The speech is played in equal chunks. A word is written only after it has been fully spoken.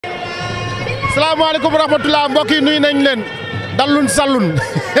salaamaaleykum wa rahmatulah mbokk yi nuyu nañ leen dallun sallun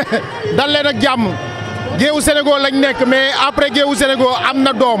dal leen ak jàmm Geuwu SENEGO lañ nekk mais après Geuwu SENEGO am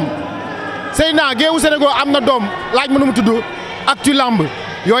na doom Seyna Geuwu SENEGO am na doom laaj ma nu mu tudd actu lamb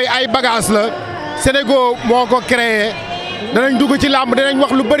yooyu ay bagage la SENEGO moo ko créé danañ dugg ci lamb danañ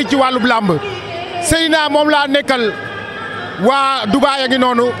wax lu bëri ci wàllub lamb Seyna moom laa nekkal waa Dubaay a ngi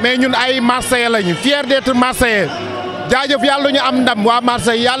noonu mais ñun ay Marseillais lañu fier d'être Marseillais jaajëf yàlla ñu am ndam waa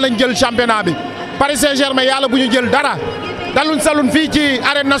Marseille yàlla ñu jël championnat bi Paris Saint-Germain yàlla bu ñu jël dara dalun salun fii ci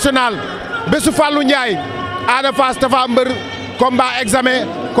arène nationale bésu Fallou Ndiaye Ada Fass Tapha Mbeur combat examen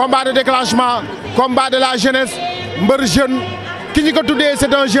combat de déclenchement combat de la jeunesse Mbeur jeune ki ñu ko tuddee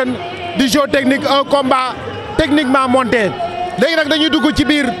c'est un jeune du jeu technique un combat techniquement monté léegi nag dañuy dugg ci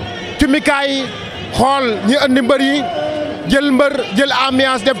biir ci mikaay xool ñi andi mbër yi jël mbër jël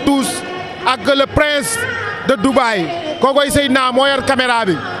ambiance def tous ak le prince de Dubaï kookoy Seydina moo yor caméra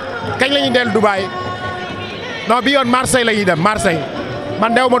bi kañ la ñuy dellu Dubaï non bi yoon Marseille la ñuy dem Marseille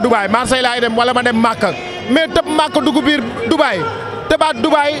man dew ma Dubaï Marseille laay dem wala ma dem Màkka mais tëb Màkka dugg biir Dubaï tëbaat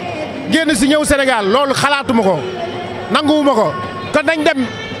Dubaï génn si ñëw Sénégal loolu xalaatuma ko nanguwuma ko kon nañ dem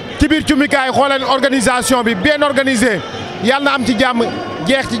ci biir cumikaay xooleen organisation bi bien organisé yàlla na am ci jàmm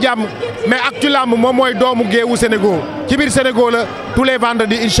jeex ci jàmm mais actu lamb moom mooy doomu Geuwu SENEGO ci biir SENEGO la tous les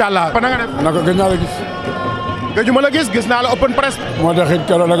vendredis incha allah. na nga def naka gëj naa la gis. gëjuma la gis naa la open press. moo tax it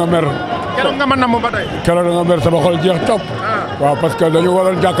keroog da nga mer. keroog nga mën na ma ba tey. keroog da nga mer sama xol jeex topp. waaw parce que dañu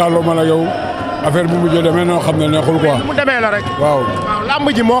waroon jàkkaarloo man ak yow affaire bi mujjee demee noo xam ne neexul quoi. mu demee la rek. waaw lamb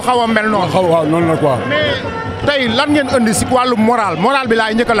ji moo xaw a mel noonu. waaw noonu la quoi. mais tey lan ngeen andi si wàllu moral bi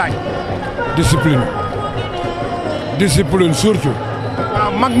laay njëkk a laaj. discipline surtout.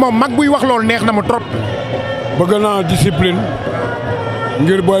 waaw mag buy wax loolu neex na ma trop. bëgg naa discipline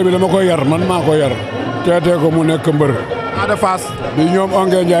ngir booy bi dama koy yar man maa ko yar. teetee ko mu nekk mbër. Ada Fass. bi ñoom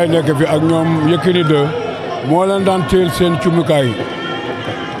Ongué Ndiaye nekk fi ak ñoom Yékini 2 moo leen daan téel seen cumukaay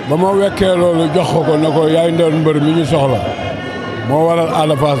ba ma wekkee loolu jox ko ne ko yaay ndoon mbër mi ñu soxla moo waral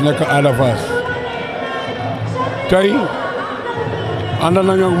Ada Fass nekk Ada Fass tey ànd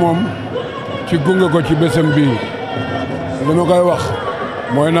nañu ak moom ci gunge ko ci bésam bii li ma koy wax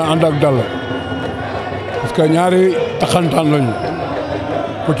mooy na ànd ak dal parce que ñaari taxantaan lañu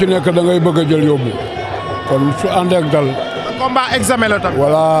ku ci nekk da ngay bëgg a jël yóbbu kon su àndee ak dal. combat examen la tam.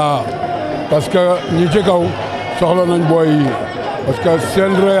 voilà parce que ñi ci kaw soxla nañ booy yi parce que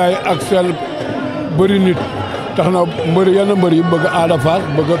seen rëyaay ak seen bëri nit tax na yenn mbër yi bëgg Ada Fass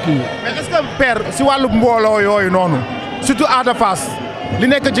bëgg kii. mais est-ce que père si wàllu mbooloo yooyu noonu surtout Ada Fass li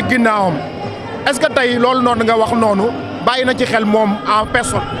nekk ci ginnaawam est-ce que tey loolu noonu nga wax noonu bàyyi na ci xel moom en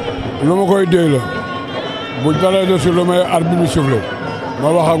personne. lu ma koy déy la bu dalee de sur lu may arbitre bi sifflé ma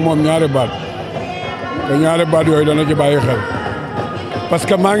wax ak moom ñaari baat te ñaari baat yooyu dana ci bàyyi xel parce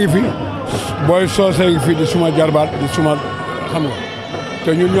que maa ngi fi booy soosee ngi fi di suma jarbaat di suma xam nga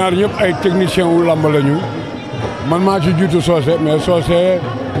te ñun ñaar ñëpp ay technicien wu lamb lañu man maa ci jiitu soose mais soose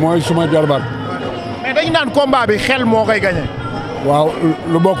mooy suma jarbaat. mais dañu naan combat bi xel moo koy gagné. waaw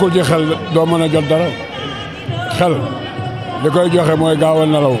lu bokkul ci xel doo mën a jot dara xel li koy joxe mooy gaaw a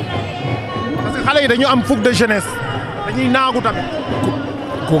nelaw. parce que xale yi dañu am fougue de jeunesse dañuy naagu tamit.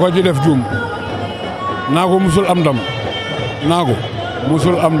 ku ko ci def juum naagu musul am ndam naagu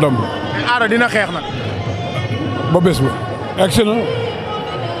musul am ndam. mais Ada dina xeex nag. ba bés ba egsi na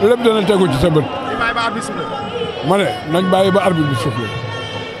lépp dana tegu ci sa bët. bàyyi ba arbitre sifflé. ma ne nañ bàyyi ba arbitre bi sifflé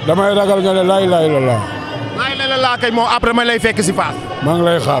damay ragal nga ne laay la laa. laay la laa kay moom après ma lay fekk si Fass. maa ngi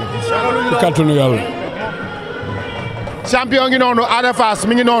lay xaar ci kàttanu yàlla. champion ngi noonu Ada Fass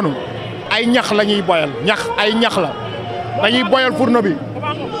mi ngi noonu ay ñax la ñuy boyal ay ñax la dañuy boyal fourneau bi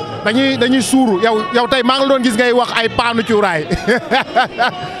dañuy suuru yow tey maa ngi la doon gis ngay wax ay paanu cuuraay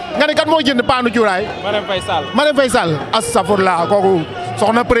nga ne kat moo jënd paanu cuuraay. Marème Faye Sall astafurlah kooku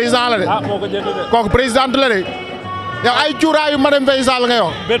soxna président la de. moo ko jënd de. kooku présidente la de yow ay cuuraayu Marème Faye Sall ngay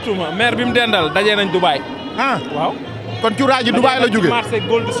wax. bettuma maire bi mu dendal daje nañ Dubaay. waaw. kon cuuraay ji Dubaay la jóge marché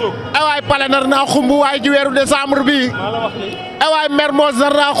Gold Souk. waay pale nar naa xumb waay ji weeru décembre bii. waay Mermoz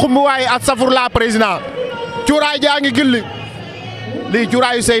nar naa xumb waay astafurlah président cuuraay jaa ngi gilli lii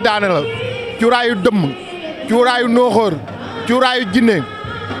cuuraayu seytaane la cuuraayu dëmm cuuraayu nooxóor cuuraayu jinne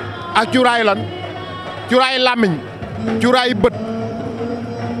ak cuuraayu lan cuuraayu làmmiñ cuuraayu bët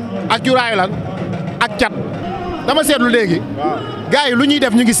ak cuuraayu lan ak cat dama seetlu léegi gars yi lu ñuy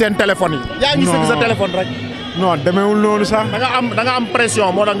def ñu ngi seen téléphone yi. yaa ngi sëgg sa téléphone rek. non demeewul noonu sax. da nga am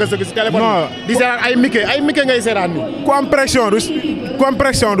pression moo tax nga sëgg si téléphone. non di seetaan ay mike ngay seetaan nii. ku am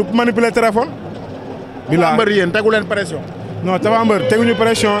pression du manipuler téléphone. bilaa mbër yéen tegu leen pression. non Tapha Mbeur teguñu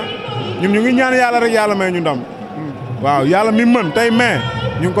pression ñun ñu ngi ñaan yàlla rek yàlla may ñu ndam. waaw yàlla mi mën tey mais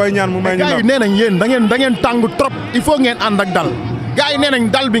ñu ngi koy ñaan mu may ñu gars yi nee nañ yéen da ngeen tàng trop il faut ngeen ànd ak dal gars yi nee nañ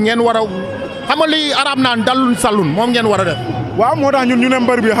dal bi ngeen war a xam nga li arab naan dalun salun moom ngeen war a def. waaw moo tax ñun ñu ne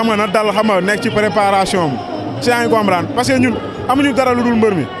mbër bi xam nga na dal xam nga nekk ci préparation am si yaa ngi comprendre parce que ñun amuñu dara lu dul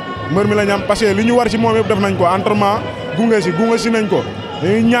mbër mi la ñu am parce que li ñu war ci moom yëpp def nañ ko entraînement gunge si nañ ko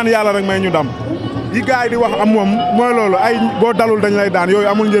dañuy ñaan yàlla rek may ñu dam yi gars yi di wax am moom mooy loolu ay boo dalul dañ lay daan yooyu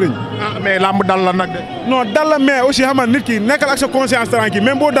amul njëriñ. ah mais làmb dal la nag de. non dal la mais aussi xam nga nit ki nekkal ak sa conscience tranquille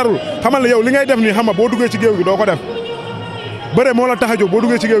même boo darul xamal la yow li ngay def nii xam nga boo duggee ci géew gi doo ko def bëre moo la tax a jóg boo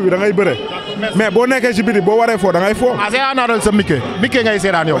duggee ci géew gi da ngay bëre mais boo nekkee ci biti boo waree foo da ngay foo. ah seetaan naa dal sa Mike ngay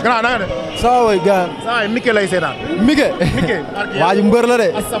seetaan yow gannaaw na nga def. saa waay gaan saa waay Mike lay seetaan. Mike waa ji mbër la de.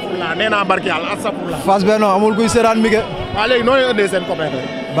 astafurlah nee naa barki yàlla astafurlah. Fass benn amul kuy seetaan Mike. waaw léegi noo leen indee seen copain tey.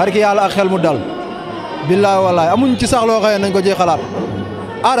 barki yàlla ak xel mu dal. billaay wallaay amuñ ci sax loo xëy nañ ko ci xalaat.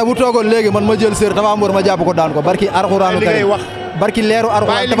 aada bu toogoon léegi man ma jël séer Tapha Mbeur ma jàpp ko daan ko barki arxuraanu karim barki leeru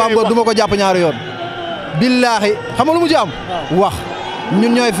arxuraan Tapha Mbeur du ma ko jàpp ñaari yoon. billaahi xam nga lu mu ci am. wax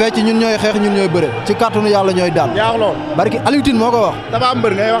ñun ñooy fecc ñun ñooy xeex ñun ñooy bëre ci kàttanu yàlla ñooy daan. yaa lool barki Aliou Tine moo ko wax. Tapha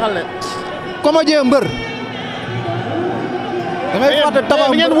Mbeur ngay waxal ne. comédien mbër. damay fàtte Tapha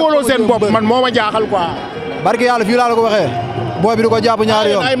Mbeur ngeen wóoloo seen bopp man moo ma jaaxal quoi. barki yàlla fii laa la ko waxee. booy bi du ko jàpp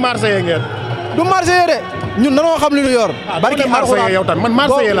ñaari yoon ay Marseillais ngeen. du Marseillais de ñun dañoo xam li ñu yor. barki Marseillais yow tan man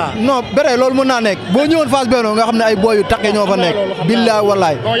Marseillais laa. non béré loolu mën naa nekk boo ñëwoon Fass Benno nga xam ne ay booy yu taqe ñoo fa nekk. billaay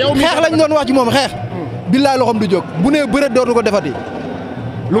wallaay xeex lañ doon wax ci moom xeex. billaay loxoom du jóg bu nee bëre dootu ko defati.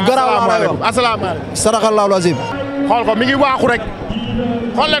 lu garaaw laa lay wax asalaamaaleykum. saraxallaahu azim. xool ko mi ngi waaxu rek.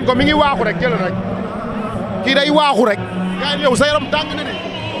 xool leen ko mi ngi waaxu rek jël rek. kii day waaxu rek. yaa yow sa yaram tàng na de.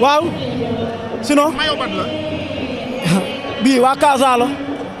 waaw. sinon. mayo bat la. bii waa Casa la.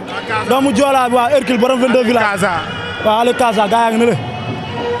 doomu Joola bi waa Hercule borom 22 village. Casa. waaw Aliou Casa gaa yaa ngi ne de.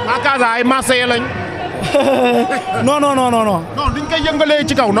 waa Casa ay Marseillais lañ. non non non non. non duñ koy yëngalee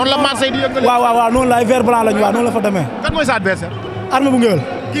ci kaw noonu la Marseille di yëngalee. waaw noonu la ay vert blanc lañ waaw noonu la fa demee. kan mooy sa adversaire. arme bu ngëwël.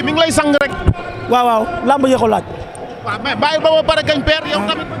 kii mi ngi lay sang rek. waaw lamb yee ko laaj. waaw mais bàyyi ba ma pare kañ père yow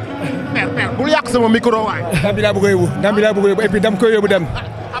tamit. père bul yàq sama micro waay. ndam bi laa bëgg a yóbbu ndam bi laa bëgg a yóbbu et puis dam koy yóbbu dem.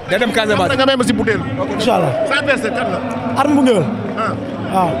 da dem Casamance nga may ma si butéel. incha allah. sa adversaire kan la. arme bu ngëwël.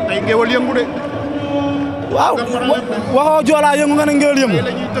 waaw. tey ngéwël yëngu de. waaw waxoo Joola yëngu nga ne ngëwël yëngu. tey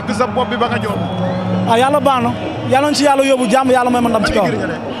la ñuy tëgg sa bopp bi ba nga jox. waaw yàlla baax na yàlla na ci yàlla yóbbu jàmm yàlla may ma ndam ci kaw.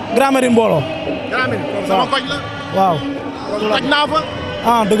 Grand Mairie mbooloo. Grand Mairie sama koñ la. waaw. toj naa fa.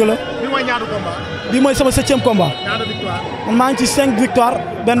 ah dëgg la. bi mooy ñaata combat. bii mooy sama 7e combat. ñaata victoire. man maa ngi ci 5 victoire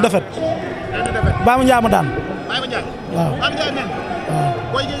benn défaite. Baye ma Ndiaye ma daan. Baye ma Ndiaye. waaw. Baye ma Ndiaye men. waaw.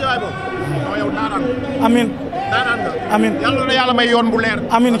 booy géejewaay boobu. non yow daanaan. amiin. daanaan nga. amiin. yàlla na yàlla may yoon bu leer.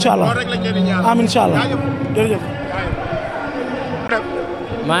 amiin incha allah loolu rek lañ leen di ñaan. amiin incha allah jërëjëf.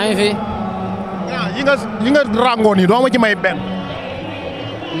 maa ngi fi. yi nga rangoon yi doo ma ci may benn.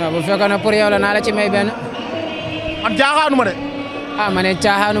 non bu fekkoon ne pour yow la naa la ci may benn. man jaaxaanu ma de. ah ma ne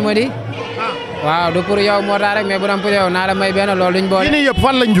caaxaanu ma di. waaw du pour yow moo tax rek mais bu doon pour yow naa la may benn loolu duñ boole. yii nii yëpp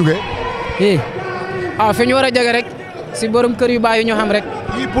fan lañ jugee. fi ñu war a jóge rek si borom kër yu baax yi ñu xam rek.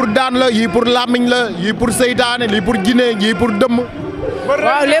 yii pour daan la yii pour làmmiñ la yii pour seytaane lii pour jinne yii pour dëmm.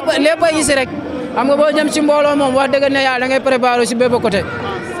 waaw lépp a gis rek xam nga boo jëm ci mbooloo moom wax dëgg ne yàlla da ngay préparé si bépp côté.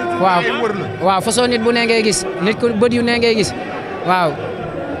 waaw façon nit bu ne ngay gis nit ku bët yu ne ngay gis waaw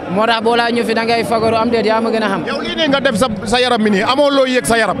moo tax boo laa ñëw fi da ngay fagaru am déet yaa ma gën a xam. yow lii nii nga def sa yaram mi nii amoo loo yëg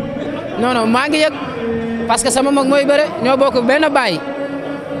sa yaram. non maa ngi yëg parce que sama mag mooy bëre ñoo bokk benn baay.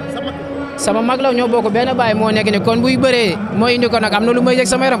 sama mag la ñoo bokk benn baay moo nekk ni kon buy bëree moo indi ko nag am na lu may yëg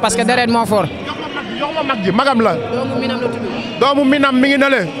sama yaram parce que deret moo fort. jox ma mag ji magam la. doomu minam la tudd. doomu minam mi ngi na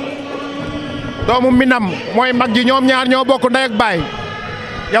le doomu minam mooy mag ji ñoom ñaar ñoo bokk ndey ak baay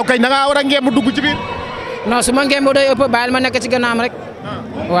yow kañ da ngaa war a ngemb dugg ci biir. non su ma ngemb day ëpp bàyyil ma nekk ci gannaam rek.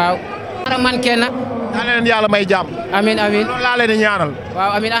 waaw. man kenn. daa leen yàlla may jàmm. amiin amiin loolu laa leen di ñaanal.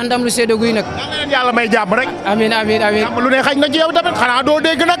 waaw amiin ak ndam lu seddo guy nag. daa leen yàlla may jàmm rek. amiin amiin amiin. lu ne xaj na ci yow tamit xanaa doo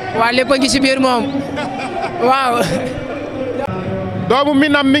dégg nag. waaw lépp a ngi ci biir moom waaw. doomu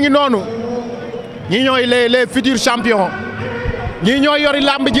minam mi ngi noonu ñii ñooy les futurs champions ñii ñooy yori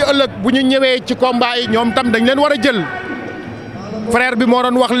làmb ji ëllëg bu ñu ñëwee ci combat yi ñoom tam dañ leen war a jël frère bi moo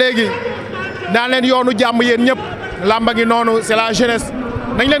doon wax léegi daan leen yoonu jàmm yéen ñëpp làmba ngi noonu c'est la jeunesse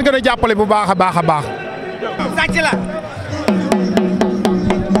nañ leen gën a jàppale bu baax a baax a baax. sàcc la.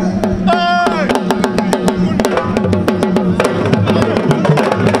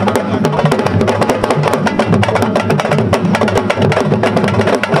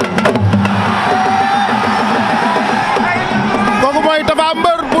 kooku mooy Tapha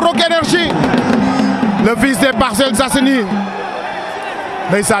Mbeur bu Rock Énergie le fils des Parcelles Assainies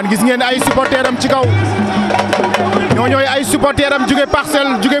ndeysaan gis ngeen ay supporteram ci kaw ñooñooy ay supporteram jóge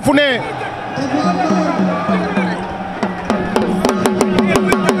Parcelles jóge fu ne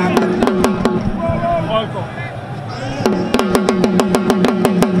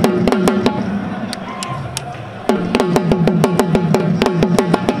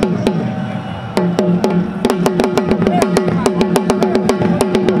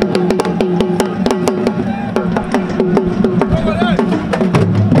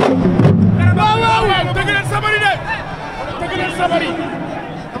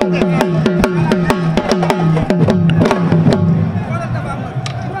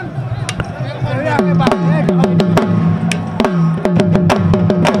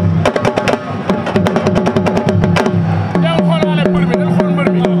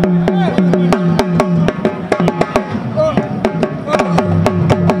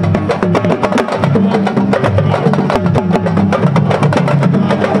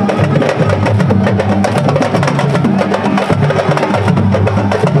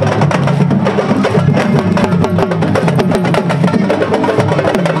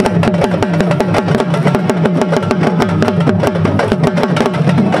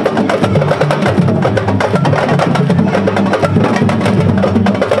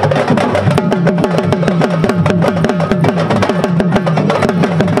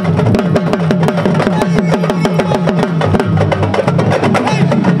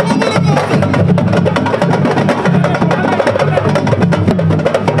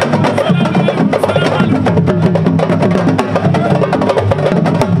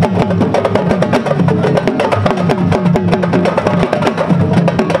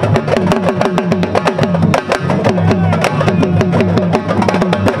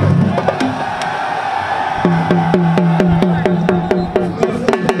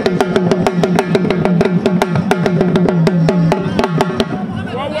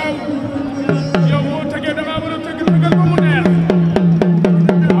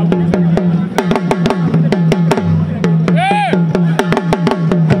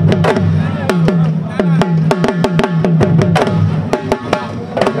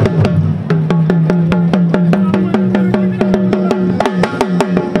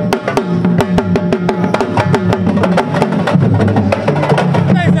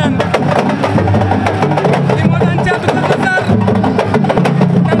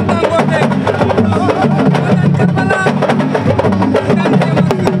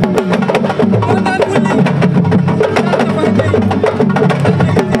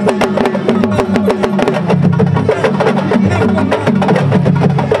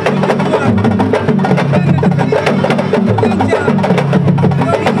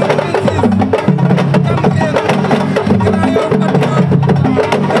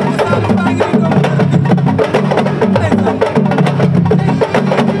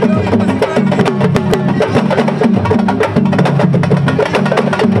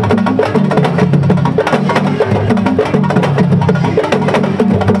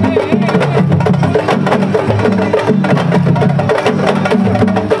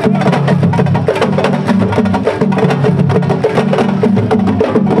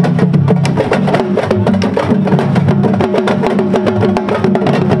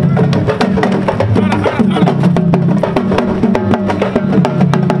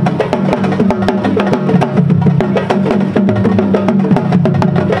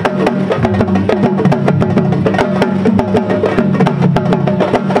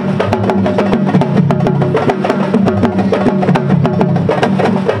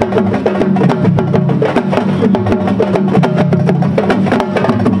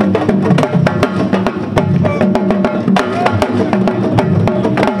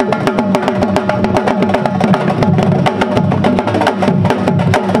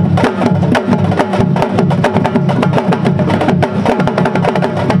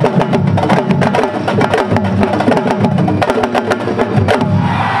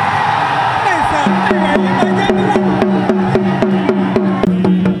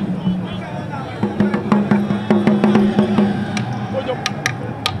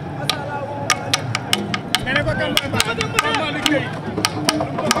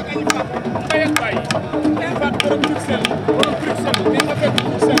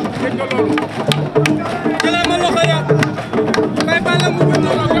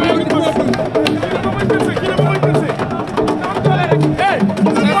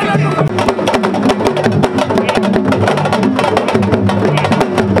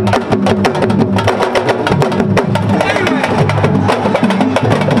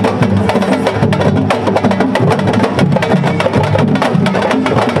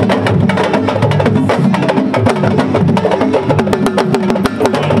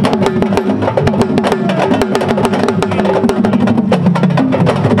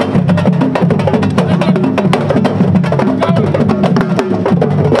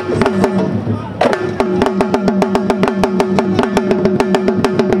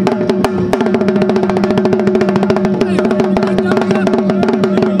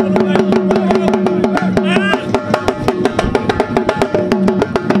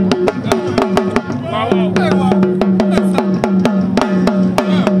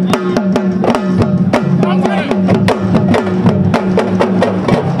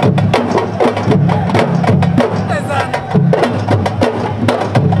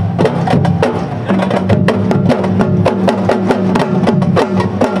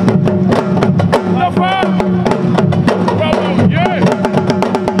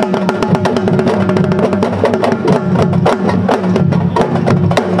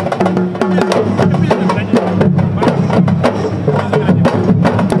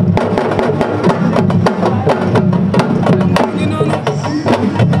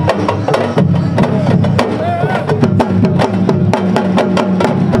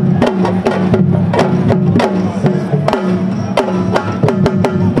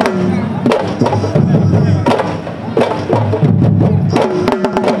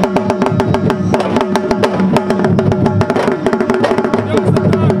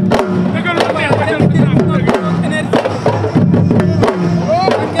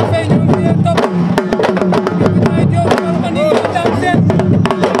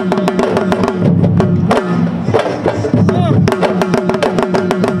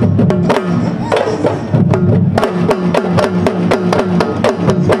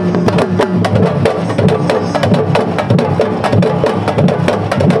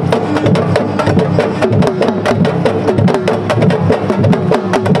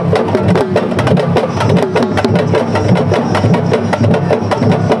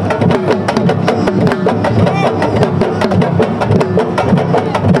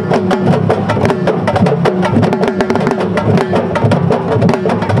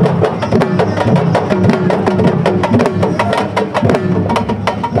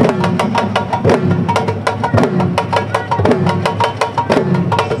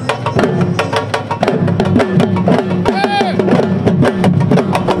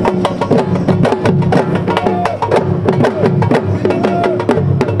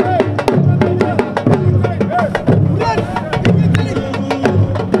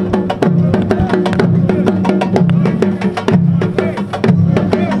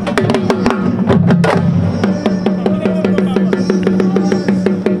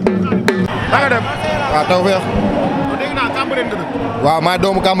waaw maa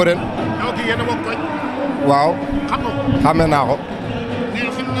doomu Cambérène. yow kii yéen a bokk koñ. waaw. xàmme naa ko.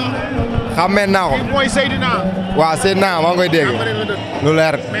 xàmme naa ko. kii mooy Seydina. waaw Seydina maa ngi koy dégg. lu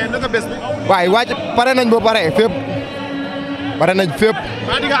leer. mais naka bés bi. waaye wàcc pare nañ ba pare fépp. pare nañ fépp.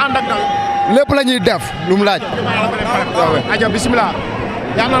 maa di nga ànd ak dal. lépp la ñuy def lu mu laaj. aja bisimilah.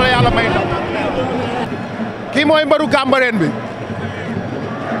 yal na la yàlla may ndam. kii mooy mbaru Cambérène bi.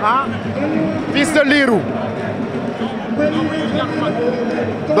 ah. fils de Lirou.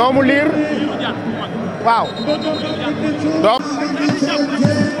 doomu liir. waaw. donc.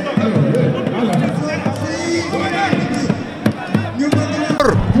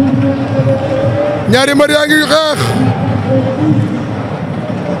 ñaari mbër yaa ngi xeex.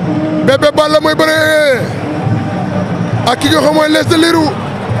 Bébé Balla mooy bëre ak ki nga xam mooy Fils de Lirou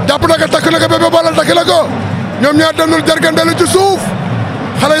jàpp na ko takk na ko Bébé Balla takk na ko ñoom ñaar dañul jargandalu ci suuf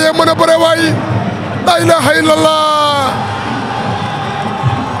xale yee mën a bëre waay la ilaha illallah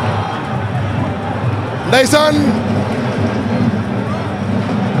ndeysaan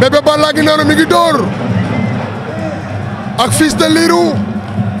Bébé Balla ngi noonu mi ngi dóor ak Fils de Lirou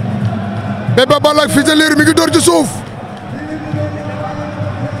Bébé Balla ak Fils de Lirou mi ngi dóor ci suuf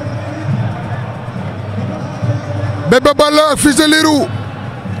Bébé Balla ak Fils de Lirou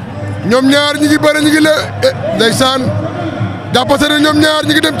ñoom ñaar ñi ngi bëre ñi ngi le ndeysaan jàppante ne ñoom ñaar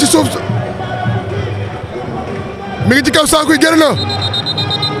ñi ngi dem ci suuf mi ngi ci kaw saaku yi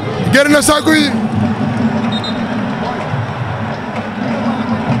génn na saaku yi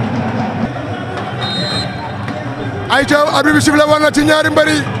ay ca arbitre bi sifflé war na ci ñaari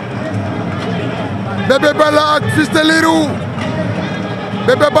mbëri Bébé Balla ak Fils de Lirou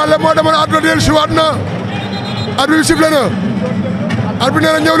Bébé Balla moo demoon àdduna del si waat na arbitre bi sifflé na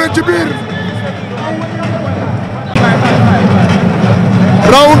arbitre nee na ñëw leen ci biir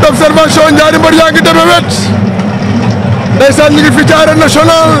round d'observation ñaari mbër yaa ngi demee wet ndeysaan ñu ngi fi ci arène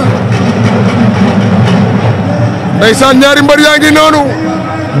nationale ndeysaan ñaari mbër yaa ngi noonu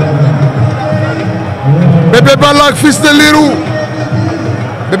Bébé Balla ak Fils de Lirou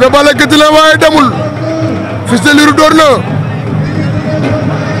Bébé Balla gëdd la waaye demul Fils de Lirou door na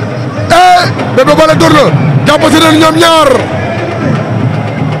Bébé Balla door na jàppante nañ ñoom ñaar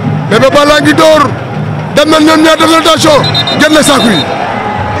Bébé Balla ngi door dem nañ ñoom ñaar def na attention génn na saako yi.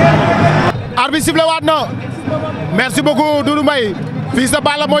 arbitre sifflé waat na merci beaucoup Doudou Mbaye Fils de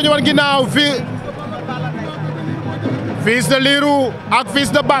Balla moo ñëwoon ginnaaw Fils de Lirou ak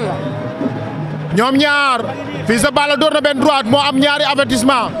Fils de Balla ñoom ñaar Fils de Balla door na benn droite moo am ñaari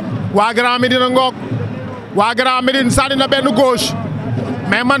avertissement waa Grand Médine ngoog waa Grand Médine sànni na benn gauche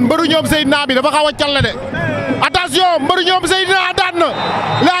mais man mbëru ñoom Seydina bi dafa xaw a cal de attention mbëru ñoom Seydina daan na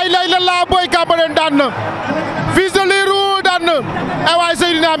laay lay la laa booy Cambérène daan na Fils de Lirou daan na ay waay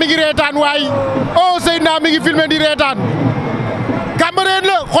Seydina mi ngi reetaan waay oh Seydina mi ngi filmé di reetaan Cambérène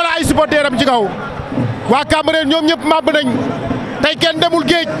la xoolal ay supporteram ci kaw waa Cambérène ñoom ñëpp màbb nañ tey kenn demul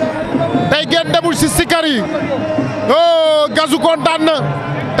géej tey kenn demul si sikar yi oh gasu kontaan na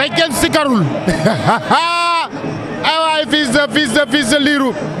tey kenn sikarul ay waay Fils de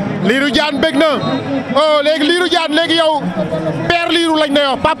Lirou Lirou Diane bég na oh léegi Lirou Diane léegi yow père Lirou lañ ne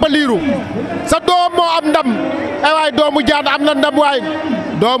yow papa Lirou sa doom moo am ndam ay waay doomu Diane am na ndam waay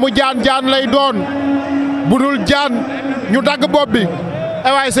doomu Diane lay doon budul Diane ñu dagg bopp bi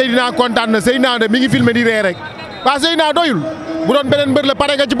ay waay Seydina kontaan na Seydina de mi ngi filmé di ree rek waa Seydina doyul bu doon beneen mbër la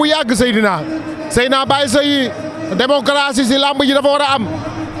pare nga ci bu yàgg Seydina bàyyi sa yi démocratie si làmb ji dafa war a am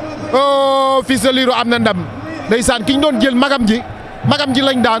oh Fils de Lirou am na ndam ndeysaan ki ñu doon jël magam ji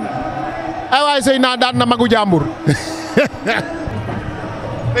lañ daan ay waay Seydina daan na magu jàmbur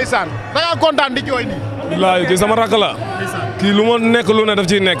ndeysaan da ngaa kontaan di jooy nii. wallaahi kii sama rakk la kii lu ma nekk lu ne daf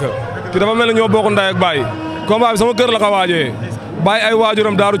ciy nekk kii dafa mel ne ñoo bokk ndaay ak baay combat bi sama kër la ko waajee bàyyi ay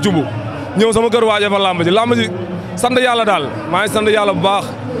waajuram daaru cumbu ñëw sama kër waajee fa làmb ji sant yàlla daal maa ngi sant yàlla bu baax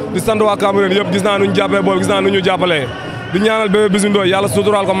di sant waa Cambérène yëpp gis naa nu ñu jàppee boobu gis naa nu ñu jàppalee di ñaanal bébé Bismi Ndoye yàlla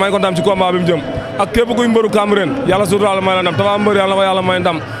suturaal ko may ko ndam ci combat bi mu jëm ak képp kuy mbëru Cambérène yàlla suturaal may la ndam Tapha mbër yàlla ko yàlla may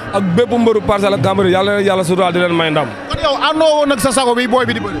ndam ak bépp mbëru Parcelles ak Cambérène yàlla leen yàlla suturaal di leen may ndam. kon yow àndoo woon nag sa sago bi booy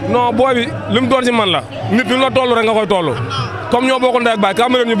bi di bëri. non booy bi li mu doon ci man la nit ñu la toll rek nga koy toll comme ñoo bokk ndey ak baay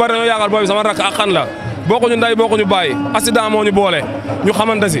Cambérène ñu bari dañoo yaakaar booy bi sama rakk ak xan la bokkuñu ndey bokkuñu baay accident moo ñu boole ñu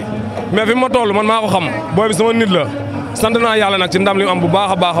xamante si mais fi ma toll man maa ko xam booy bi sama nit la sant naa yàlla nag ci ndam li am bu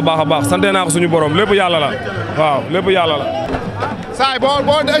baax a baax sante naa ko suñu borom lépp yàlla la waaw lépp yàlla la. saay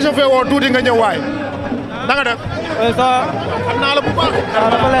boo échauffé woo tuuti nga ñëw waay na nga def. oui ça va. xam naa la bu baax. waaw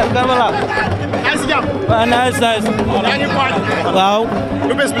dafa leer gàllankoor la. yaa ngi si jàmm. waaw nice. yaa ngi waaj. waaw.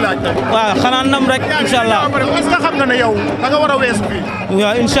 lu bees bi laaj tey. waaw xanaa ndam rek incha allah. est-ce que xam nga ne yow da nga war a weesu fii.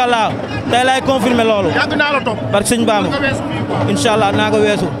 waaw incha allah tey laay confirmer loolu. yàgg naa la topp. parce que sëñ Bamba. da nga weesu fii quoi. incha allah naa ko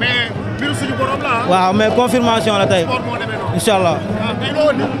weesu. mais mbiru suñu borom la ah. waaw mais confirmation la tey. sport moo demee noonu. incha allah. ah tey loo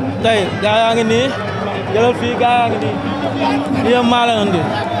indi. tey gaa yaa ngi nii jëlal fii gaa yaa ngi nii lii yëpp maa la indi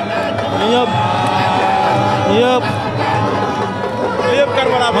yëpp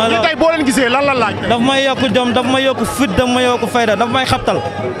li tey boo leen gisee lan la laaj. daf may yokk jom daf may yokk fit daf may yokk fayda daf may xabtal.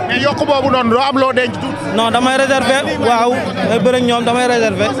 mais yokk boobu noonu doo am loo denc tuuti. non damay réservé waaw may bëre ak ñoom damay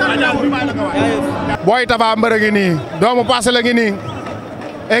réservé. booy Tapha Mbeur a ngi nii doomu Parcelles la ngi nii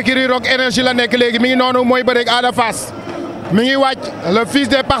écurie Rock Énergie la nekk léegi mi ngi noonu mooy bëre ak Ada Fass mi ngi wàcc le fils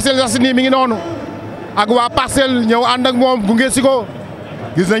des Parcelles Assainies mi ngi noonu ak waa Parcelles ñëw ànd ak moom gunge si ko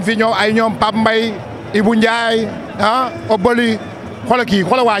gis nañ fi ñoom ay ñoom Pape Mbaye Ibou Ndiaye ah Obali xoolal kii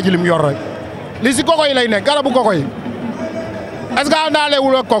xoolal waa ji lim yor rek li si koko yi lay nekk garabu koko yi est-ce que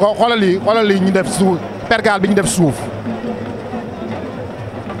àndaalewul ak koko xoolal lii ñu def suuf pergal bi ñu def suuf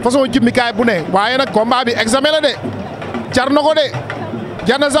façon jimmikaay bu ne waaye nag combat bi examen la de jar na ko de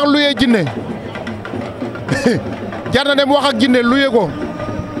jar na sax luyee jinne jar na dem wax ak jinne luye ko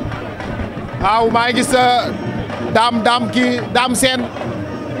waaw maa ngi gis daam seen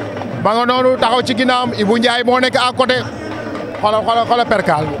ba nga noonu taxaw ci ginnaawam Ibou Ndiaye moo nekk à côté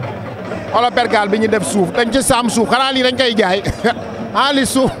xoolal perkaal bi ñu def suuf dañ ci saam suuf xanaa lii dañ koy jaay ah lii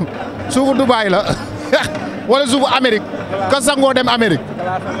suufu Dubaay la wala suufu Amérique ka sangoo dem Amérique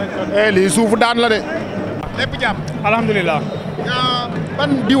lii suufu daan la de lépp jàmm. alhamdulilah. ban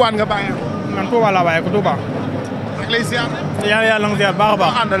diwaan nga bàyyi. man Touba laa bàyyi ko Touba. ak lay ziar. yàlla na ziar baax a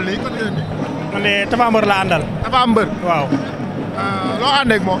baax. loo àndal lii kon ngeen di. man de Tapha Mbeur laa àndal. Tapha Mbeur. waaw. loo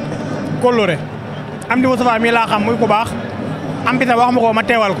ànd ak moom. Kóllóore. am di Moustapha mii laa xam muy ko baax. am bi tam wax ma ko ma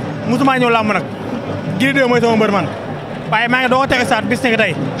teewal ko musuma ñëw làmb nag. Gris 2 mooy sama mbër man. waaye maa ngi doog a teg saat bis nekk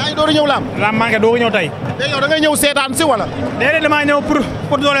tey. yaa ngi door a ñëw làmb. làmb maa ngi doog a ñëw tey. te yow da ngay ñëw seetaan si wala. déedéet damaa ñëw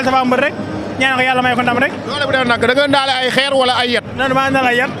pour dooleel Tapha Mbeur rek. ñaan ko yàlla may ko ndam rek. doole bu dee nag da nga ndaale ay xeer wala ay yet. non damaa ndaale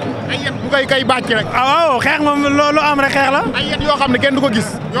ay yet. ay yet bu kay bàcc rek. ah waaw xeex moom lu am rek xeex la. ay yet yoo xam ne kenn du ko gis.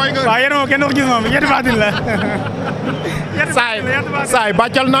 yooyu nga waaw yéen moom kenn du ko gis moom yeti baatin la. saay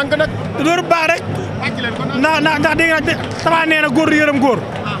bàccal nank nag. dóor baax rek. bàcc leen ko ndax dégg nga Tapha nee na góor du yërëm góor.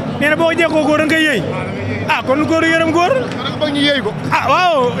 nee na boo jekkoo góor da nga koy yëy. ah kon góor du yërëm góor. da bëgg ñu yëy ko. ah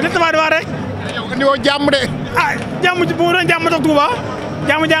waaw li Tapha di wax rek. yow indi woo jàmm de. ah jàmm bu mu doon jàmm toog Touba.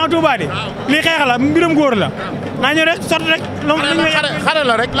 jàmm jàng Touba di. lii xeex la mbiram góor la. naa ñëw rek sot rek. xare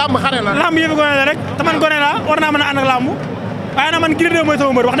la rek làmb xare la. làmb yëfi gone la rek te man gone la war naa mën a ànd ak làmb. waaye nag man Gris 2 mooy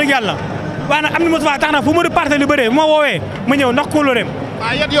sama mbër wax dëgg yàlla. waaye nag am na Moustapha tax na fu mu di parcelle yu bëree bu ma woowee ma ñëw ndax kóolóoreem.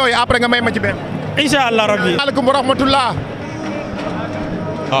 waaw yet yooyu après nga may ma ci benn. incha allah rabbi. maaleykum wa rahmatullah.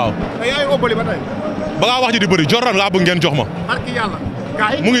 waaw. te yaay Obali ba tey. ba ngaa wax ji di bëri Jordan laa bëgg ngeen jox ma. barki yàlla.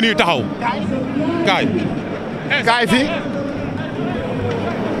 kaay mu ngi nii taxaw. kaay. kaay fii.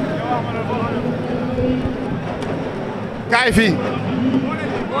 kaay fii.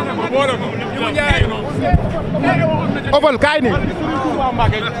 Obal kaay nii.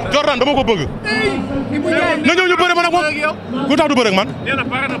 Jordan dama ko bëgg. na ñëw ñu bëre man ak moom. ku tax du bëre ak man.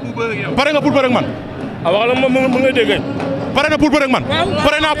 pare nga pour bëre ak man. ah wax la mu ngay dégg. pare na pour bëre ak man.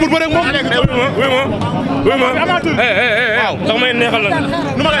 pare naa pour bëre ak moom. oui ma waaw ndax may neexal la.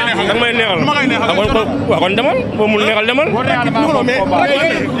 nu ma lay neexal ndax may neexal. nu ma lay neexal waaw kon demal boo mun neexal demal. boo munul neexal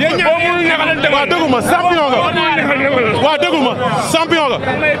demal. waaw déggu ma champion nga. waaw déggu ma champion nga.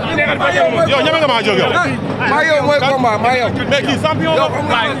 yow ñeme nga maa jóg yow. maa yow mooy combat maa yow. mais kii champion nga.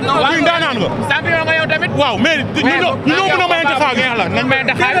 kii ndaanaan nga. champion nga yow tamit. waaw mais ñu ñoo mën a mayante xaalis. nañ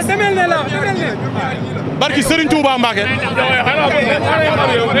mayante xaalis. barki Serigne Touba Mbacke.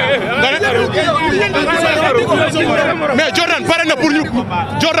 mais Jordan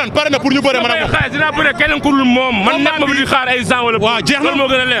pare na pour ñu bëre man ak moom. xaalis dinaa bëre keneen ku dul moom man nekk ma fi di xaar ay gens wala. waaw jeex na moo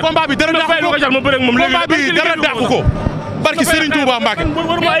gën a leer. combat bi dara dàqu ko ma bëre ak moom léegi combat bi dara dàqu ko. barki Serigne Touba Mbacke.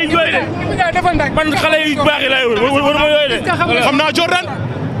 waruma ay yooyu de. man xale yu baax yi laay wër waruma yooyu de. xam naa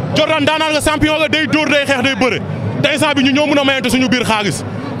Jordan daanaan nga champion nga day dóor day xeex day bëre te instant bi ñu ñoo mën a mayante suñu biir xaalis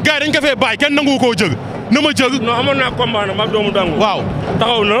gars yi dañ ko fee bàyyi kenn nangu koo jëg na ma jëg. non amoon naa combat nag maag doomu dangu. waaw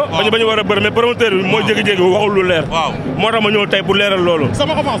taxaw na. bañu war a bëri mais promoteur bi moo jékki-jékki waxul lu leer. waaw moo tax ma ñëw tey pour leeral loolu.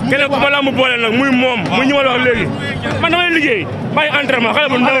 sama avance keneen ku ma la mu boole nag muy moom. muy ñi ma la wax léegi. man damay liggéey bàyyi entraînement xale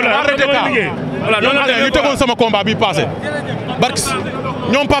bu ndaw la damay liggéey. voilà noonu la ñu tegoon sama combat bi passé barki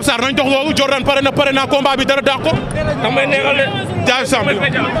ñoom Pape Sarr nañ jox loolu Jordan pare na combat bi dara dàq ko. damay neexal de. jaay champion.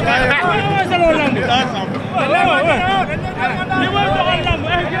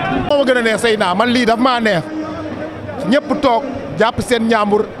 moo ma gën a neex Seydina man lii daf maa neex ñëpp toog jàpp seen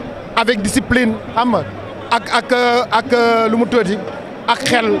ñaambur avec discipline xam nga ak lu mu tuuti ak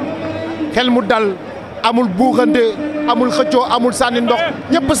xel mu dal amul buuxante amul xëccoo amul sànni ndox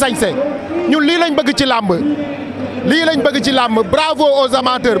ñëpp sañse ñun lii lañ bëgg ci làmb lii lañ bëgg ci làmb bravo aux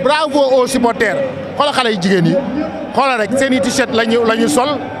amateurs bravo aux supporters xoolal xale yi jigéen yi xoolal rek seen i t-shirt la ñu sol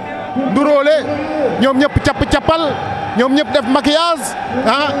nduróole ñoom ñëpp capp-cappal ñoom ñëpp def maquillage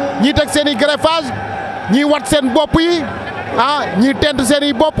ñii teg seen i greffage ñii wat seen bopp yi ñii tent seen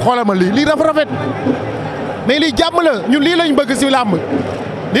i bopp xoolal ma lii dafa rafet mais lii jàmm la ñun lii lañ bëgg si làmb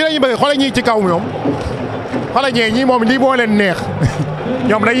lii lañu bëgg xoolal ñii ci kaw ñoom xoolal ñii moom lii moo leen neex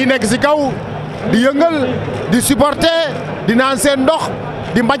ñoom dañuy nekk si kaw di yëngal di supporter di naan seen ndox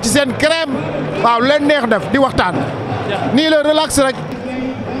di mbàcc seen crème waaw leen neex def di waxtaan nii la relax rek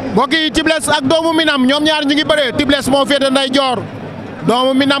mbokk yi Tibles ak doomu Minam ñoom ñaar ñu ngi bëree Tibles moo féete nday joor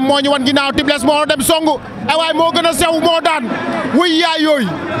doomu Minam moo ñu wan ginnaaw Tibles moo dem songu ay waay moo gën a sew moo daan wuy yaay yooyu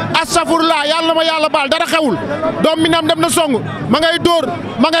astafurlaa yàlla ma yàlla baal dara xewul doomu Minam dem na songu ma ngay dóor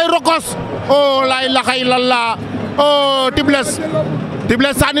ma ngay rokos oh laay laxay lallaa oh Tibles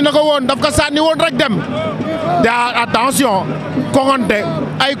sànni na ko woon daf ko sànni woon rek dem daa attention koŋante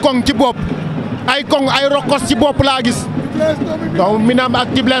ay koŋ ci bopp ay koŋ ay rokos ci bopp laa gis doomu Minam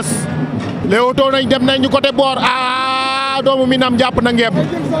ak Tibles léewtoo nañ dem nañ ñu côté boor doomu Minam jàpp na ngeem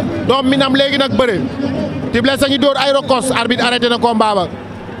doomu Minam léegi nag bëre Tibles a ngi dóor ay rokos arbitre arrêté na combat ba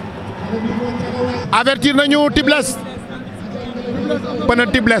avertir nañu Tibles pëna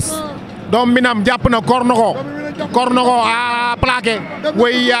Tibles doomu Minam jàpp na kor na ko plaqué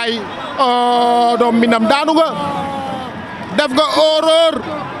way yaay doomu Minam daanu nga def nga horreur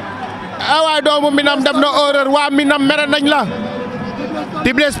waay doomu Minam def na horreur waa Minam mere nañ la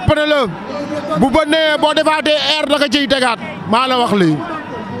Tibles pëne la bu bënnee boo defaatee air da nga ciy tegaat maa la wax lii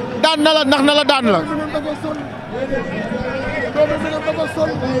daan na la nax na la daan la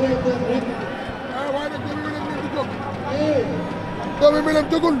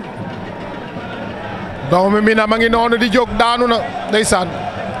doomu Minam a ngi noonu di jóg daanu na ndeysaan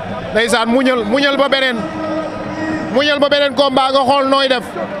muñal ba beneen combat nga xool nooy def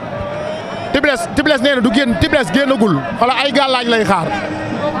Tibles nee na du génn Tibles génnagul xala ay gàllaaj lay xaar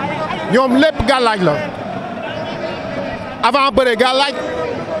ñoom lépp gàllaaj la avant bëre gàllaaj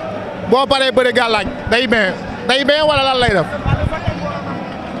boo paree bëre gàllaaj day bien wala lan lay def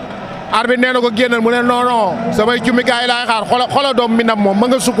arbitre nee na ko génnal mu ne non samay cummikaay laay xaar xola doom Minam moom ma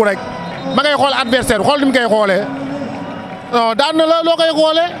nga sukk rek ma ngay xool adversaire xool ni mu koy xoolee non daan na la loo koy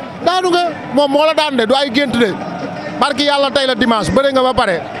xoolee daanu nga moom moo la daan de du ay gént de barki yàlla tey la dimanche bëre nga ba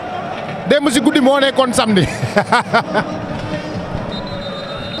pare démb si guddi moo nekkoon samedi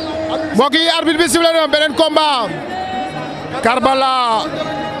mbokk yi arbitre bi sifflé na beneen combat Karbala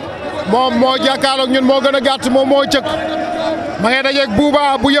moom moo jàkkaarloog ñun moo gën a gàtt moom moo cëkk ma ngay dajeeg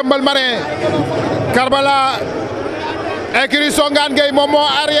Buuba bu yëmbal marin Karbala écurie Songane Gueye moom moo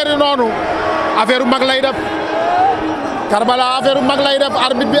arrière noonu affaire mag lay def Karbala affaire mag lay def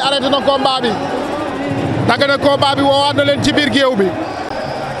arbitre bi arrêté na combat bi dagg na combat bi woowaat na leen ci biir géew bi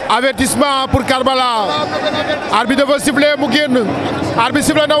avertissement pour Karbala arbitre dafa sifflé mu génn arbitre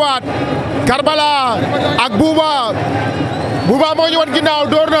sifflé na waat Karbala ak Buuba moo ñu wan ginnaaw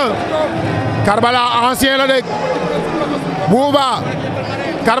door na Karbala ancien la de Buuba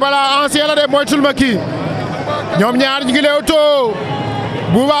Karbala ancien la de moytul ma kii ñoom ñaar ñu ngi leewtoo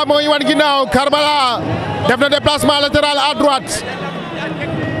Buuba moo ñu wan ginnaaw Karbala def na déplacement latéral à droite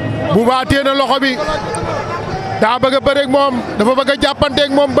Buuba téye na loxo bi daa bëgg a bëreeg moom dafa bëgg a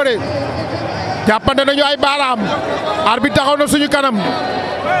jàppanteeg moom bëre jàppante nañu ay baaraam arbitre taxaw na suñu kanam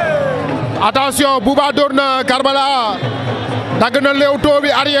attention Buuba door na Karbala dagg na leewtoo bi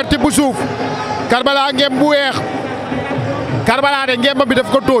arrière ti bu suuf Karbala ngem bu weex Karbala de ngem bi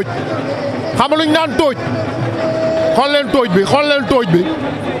daf ko tóoj xam luñ naan tóoj xool leen tóoj bi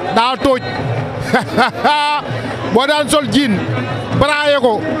daa tóoj boo daan sol jiin braaye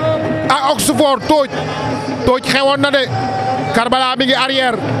ko ak Octobre tóoj xewoon na de Karbala mi ngi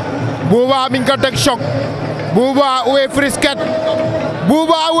arrière Buuba mi ngi ko teg choc Buuba uwe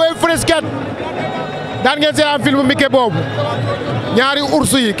frisket daan ngeen seetaan film Mickey boobu ñaari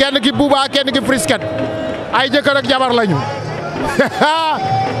ours yi kenn ki Buuba kenn ki frisket ay jëkkër ak jabar lañu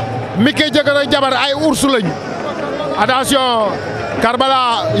Mickey jëkkër ak jabar ay ours lañu attention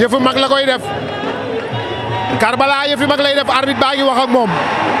Karbala yëfu mag la koy def Karbala yëfi mag lay def arbitre baa ngi wax ak moom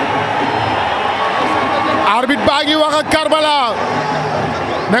arbitre baa ngi wax ak Karbala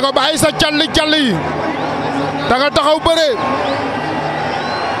ne ko bàyyi sa calli yi da nga taxaw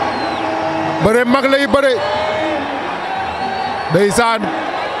bëre mag lay bëre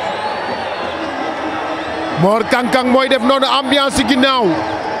Mor Kankang mooy def noonu ambiance ci ginnaaw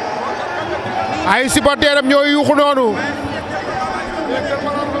ay supporteram ñooy yuuxu noonu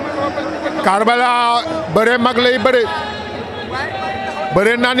Karbala bëre mag lay bëre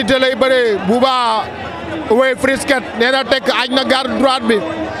bëre naanite lay bëre Bouba way frisket nee na tekk aj na garde droite bi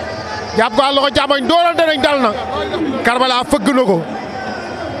jàpp ko loxo càmmoñ doorante nañ dal na Karbala fëgg na ko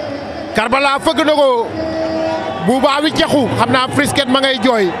Karbala fëgg na ko Bouba wi cexu xam naa frisket ma ngay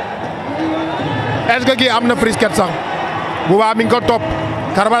jooy est-ce que kii am na frisket sax Bouba mi ngi ko topp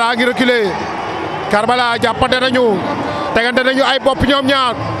Karbala ngi reculé Karbala jàppante nañu tegante nañu ay bopp ñoom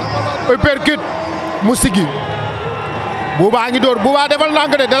ñaar uppercut mu siggi Bouba ngi dóor Bouba defal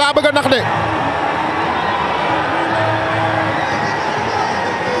ndànk de dalaa bëgg a nax de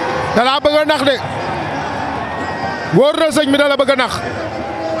dalaa bëgg a nax de wóor na sëñ mi dala bëgg a nax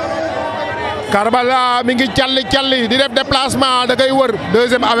Karbala mi ngi calli di def déplacement da koy wër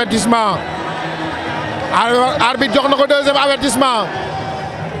deuxième avertissement arbitre jox na ko deuxième avertissement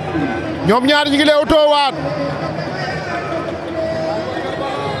ñoom ñaar ñi ngi lay otoowaat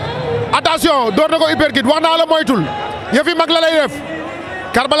attention door na ko uppercut wax naa la moytul yëfi mag la lay def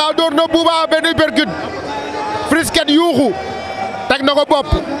Karbala door na Bouba benn uppercut frisket yuuxu teg na ko bopp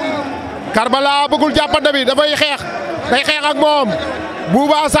Karbala bëggul jàppante bi dafay xeex day xeex ak moom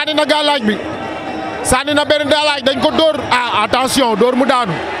Bouba sànni na gàllaaj bi sànni na benn gàllaaj dañ ko dóor attention dóor mu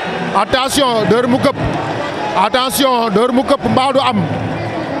daanu attention dóor mu këpp attention dóor mu këpp mbaa du am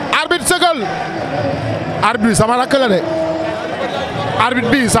arbitre sëgal arbitre bi sama rakk la de arbitre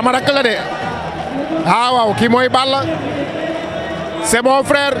bi sama rakk la de waaw kii mooy Balla c'est mon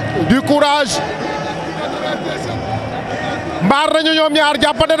frère du courage mbaar nañu ñoom ñaar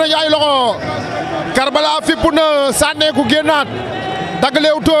jàppante nañu ay loxo Karbala fipp na sànneeku génnaat dagg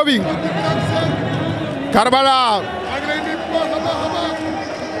leew toobi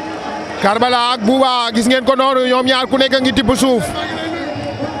Karbala ak Bouba gis ngeen ko noonu ñoom ñaar ku nekk ngi tibb suuf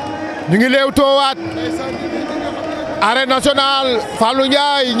ñu ngi leew toowaat arène nationale Fallou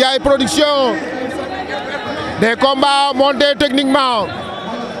Ndiaye production des combats montés techniquement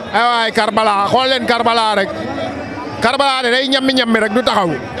ay waay Karbala xool leen Karbala rek Karbala de day ñammi rek du taxaw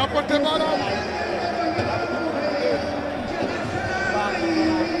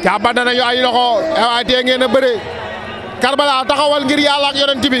jàppante nañu ay loxo ay waay tee ngeen a bëre Karbala taxawal ngir yàlla ak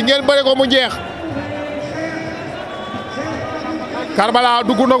yonent bi ngeen bëre ko mu jeex Karbala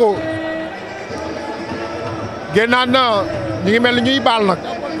dugg na ko génnaat na ñu ngi mel ni ñuy baal nag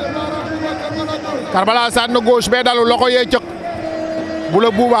Karbala sànni na gauche bee dalu loxo yee cëq bu la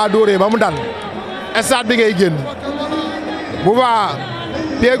Bouba dóoree ba mu dal stade bi ngay génn Bouba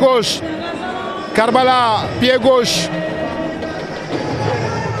pied gauche Karbala pied gauche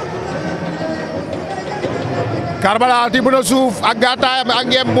Karbala tibb na suuf ak gàttaayam ak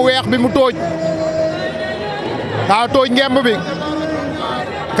ngemb bu weex bi mu tooj daa tooj ngemb bi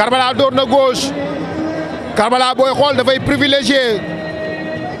Karbala dóor na gauche Karbala booy xool dafay privilégié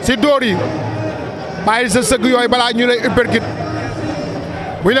si dóor yi bàyyi sa sëgg yooyu balaa ñu lay uppercut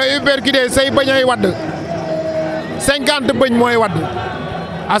bu ñu lay uppercuté say bañ ay wadd 50 bëñ mooy wadd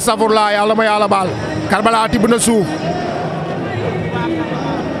astafurlaa yàlla ma yàlla baal Karbala tibb na suuf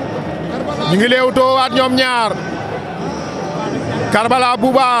ñu ngi leew toowaat ñoom ñaar Karbala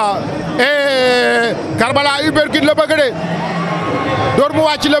Bouba Karbala uppercut la bëgg de door mu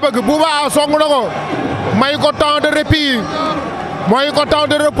wàcc la bëgg Bouba song na ko may ko temps de répit mooy ko temps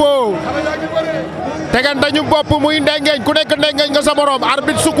de repos tegante ñu bopp muy ndengeñ ku nekk ndengeñ nga sa morom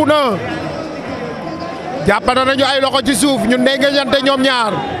arbitre sukku na jàppana nañu ay loxo ci suuf ñu ndengeñante ñoom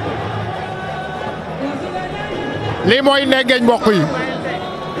ñaar lii mooy ndengeñ mbokk yi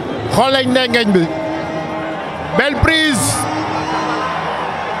xool lañ ndengeñ bi belle prise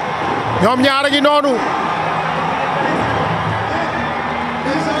ñoom ñaar a ngi noonu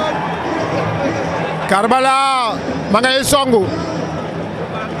Karbala ma ngay songu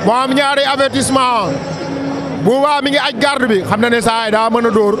moo am ñaari avertissement Bouba mi ngi aj garde bi xam na ne saa yi daa mën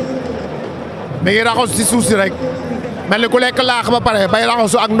a dóor mi ngi raxasu ci suuf si rek mel ni ku lekk laax ba pare bay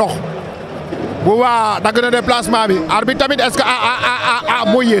raxasu ak ndox Bouba dagg na déplacement bi arbitre tamit est-ce que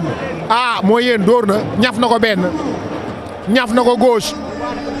mooy yéen mooy yéen dóor na ñaf na ko benn ñaf na ko gauche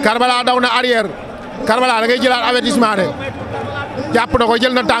Karbala daw na arrière Karbala da ngay jëlaat avertissement de jàpp na ko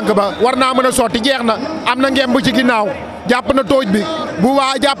jël na tànk ba war naa mën a sotti jeex na am na ngemb ci ginnaaw jàpp na tooj bi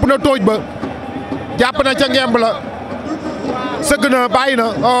Bouba jàpp na tooj ba jàpp na ca ngemb la sëgg na bàyyi na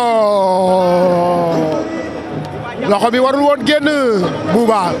loxo bi warul woon génn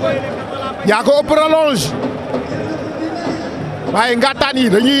Bouba yaa ko ëpp rallonge waaye ngàttaan yi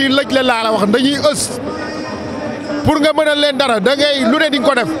dañuy lëj le laa la wax dañuy ës pour nga mën a leen dara da ngay lu ne di nga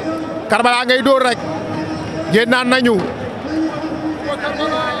ko def Karbala ngay dóor rek génnaan nañu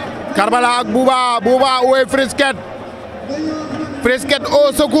Karbala ak Bouba Bouba où est Frisket Frisket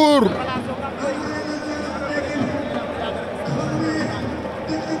au secours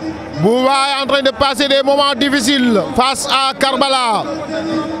Bouba est en train de passer des moments difficiles face à Karbala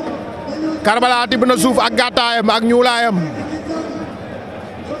Karbala tibb na suuf ak gàttaayam ak ñuulaayam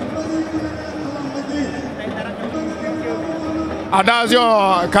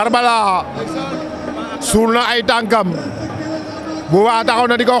attention Karbala suul na ay tànkam Bouba taxaw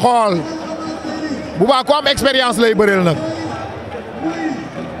na di ko xool Bouba ku am expérience lay bëreel nag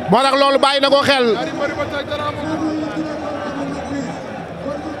moo tax loolu bàyyi na ko xel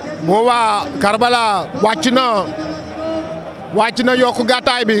Bouba Karbala wàcc na yokku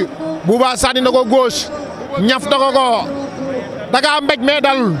gàttaay bi Bouba sànni na ko gauche ñaf na ko da nga mbéj mais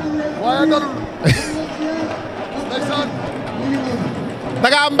dalul da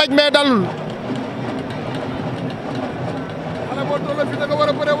nga mbéj mais dalul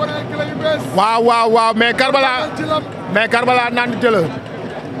waaw mais Karbala naan di la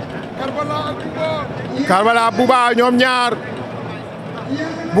Karbala Bouba ñoom ñaar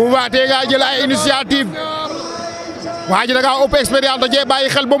Bouba tey nga jël ay initiative waa ji da ngaa ëpp expérience da cee bàyyi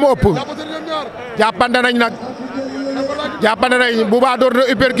xel ba mu ëpp jàppante nañ nag Bouba door na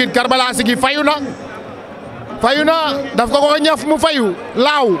uppercut Karbala sigi fayu na daf ko ñaf mu fayu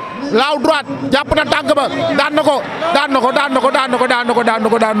laaw droite jàpp na tànk ba daan na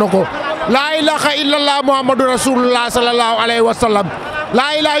ko laa ilaha illallah muhammadu rasulullah sallallahu alayhi wa sallam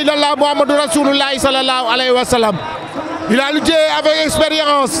laa ilaha illallah muhammadu rasulullah sallallahu alayhi wa sallam il a lutté avec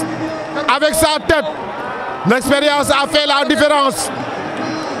expérience avec sa tête l'expérience a fait la différence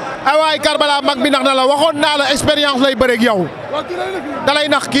ay waay Karbala mag bi nax na la waxoon naa la expérience lay bëreeg yow dalay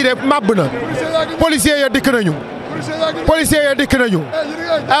nax kii de màbb na policier ya dikk nañu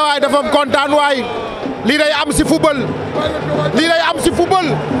ay waay dafa am kontaan waay lii day am si football lii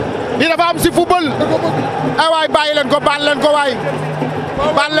dafa am si football ay waay bàyyi leen ko baal leen ko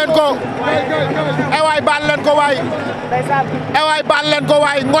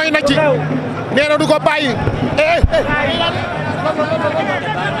waay ngoy na ci nee na du ko bàyyi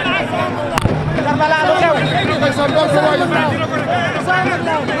Karbala lu xew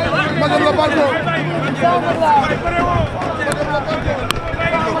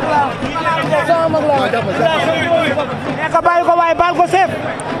ka bàyyi ko waay baal ko seef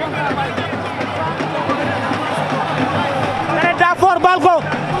dane daa foor baal ko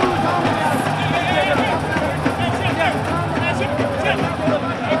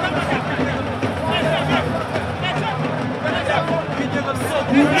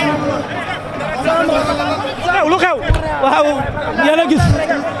lu xew waaw yéen a gis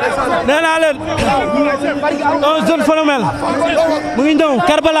nee naa leen un jeune phénomène mu ngi ñëw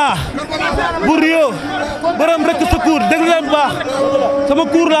Karbala bu Rio borom rek sa cour dégg leen bu baax sama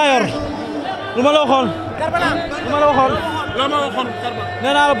cour laa yor lu ma la waxoon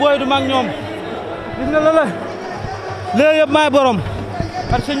nee naa la booy du mag ñoom gis nga la léegi yëpp maay borom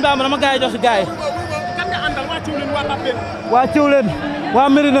parce que sëñ Bamba dama gaay jox si gaay waa Thiawlène waa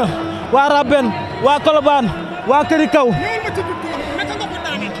Mérina waa Rabben waa Colobane waa Këri Kaw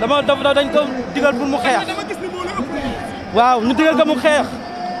dañ ko digal pour mu xeex waaw ñu digal ko mu xeex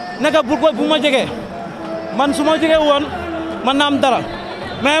naka bu ma jege man su ma jege woon man na am dara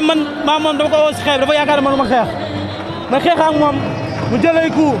mais man maa moom dama ko woo si xeex dafa yaakaar ne man ma xeex ma xeex ak moom mu jëlee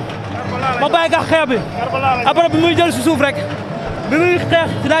coup ma bàyyi ka xeex bi après bi muy jël si suuf rek bi muy xeex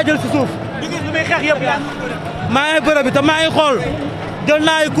si daa jël si suuf bi muy xeex yëpp maa ngi bërëb bi te maa ngi xool jël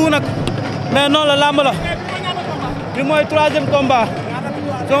naa ay coup nag mais noonu la làmb la bi mooy 3e combat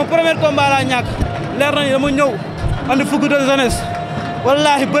sama premier combat laa ñàkk leer nañu dama ñëw andi fukki de jeunesse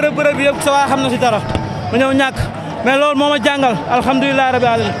wallaahi bërëb bi yëpp sa waa xam na si dara ma ñëw ñàkk mais loolu moo ma jàngal alhamdulilah rabbi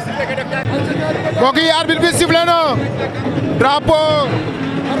alamin mbokk yi arbitre bi sifflé na drapeau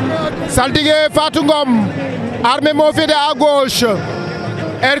saltige Fatou Ngom Armé moo féete à gauche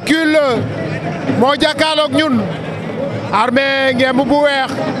Hercule moo jàkkaarloog ñun Armé ngemb bu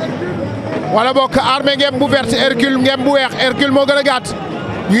weex wala bokk Armé ngemb bu vert Hercule ngemb bu weex Hercule moo gën a gàtt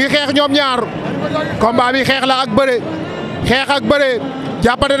ñu ngi xeex ñoom ñaar combat bi xeex la ak bëre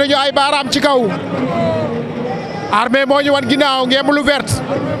jàppante nañu ay baaraam ci kaw Armé moo ñu wan ginnaaw ngemb lu vert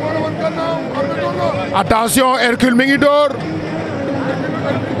attention Hercule mi ngi door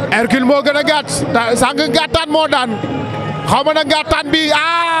Hercule moo gën a gàtt sànq gàttaan moo daan xaw ma nag ngàttaan bi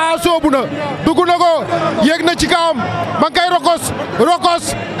soobu na dugg na ko yéeg na ci kawam ma ngi koy rokos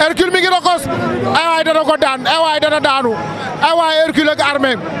Hercule mi ngi rokos ay waay dana ko daan ay waay dana daanu ay waay Hercule ak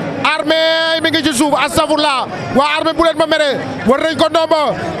Armé mi ngi ci suuf astafurla waa Armé bu leen ma mere war nañ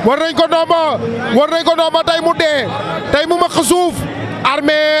ko ndomba tey mu dee tey mu maq suuf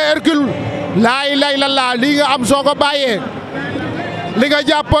Armé Hercule laay lalla lii nga am soo ko bàyyee li nga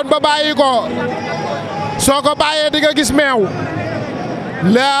jàppoon ba bàyyi ko soo ko bàyyee di nga gis meew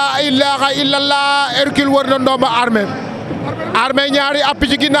laa ilaha illallah Hercule war na ndomba Armé ñaari appi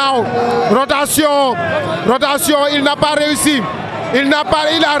ci ginnaaw rotation il n'a pas réussi il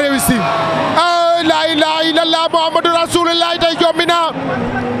a réussi la ilaha illallah Muhammadu Rasulullah tey jombi na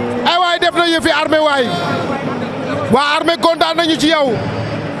ay waay def na yëfi Armé waay waa Armé kontaan nañu ci yow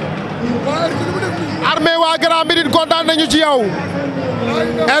Armé waa Grand Médine kontaan nañu ci yow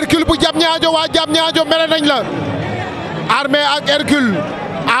Hercule bu jam ñaajo waa jam ñaajo mere nañ la Armé ak Hercule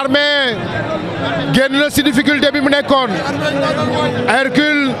Armé génn na si difficulté bi mu nekkoon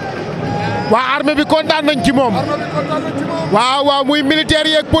Hercule waa Armé bi kontaan nañ ci moom waaw muy militaire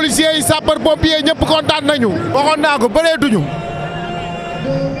yi ak policiers yi sapeur pompier ñëpp kontaan nañu waxoon naa ko bëreetuñu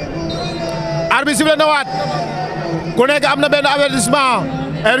arbitre sifflé na waat ku nekk am na benn avertissement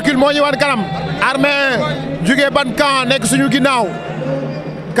Hercule moo ñu wan kanam Armé jugee ban camp nekk suñu ginnaaw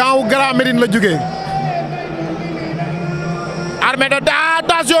camp wu Grand Médine la jugee Armé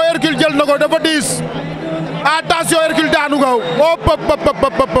attention Hercule jël na ko dafa diis attention Hercule daanu ko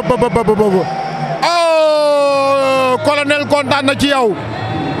oh colonel kontaan na ci yow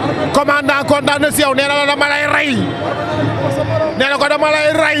commandant kontaan na ci yow nee na la dama lay rey nee na ko dama lay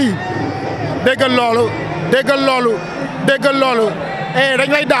rey déggal loolu dañ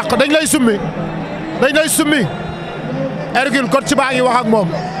lay dàq dañ lay summi Hercule coach baa ngi wax ak moom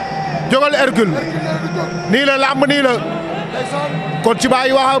jógal Hercule nii la làmb nii la coach baa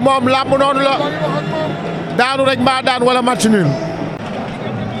ngi wax ak moom làmb noonu la daanu rek mbaa daan wala match nul.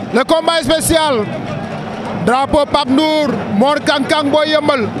 Le combat spécial drapeau Pape Ndour Mor Kankang Boy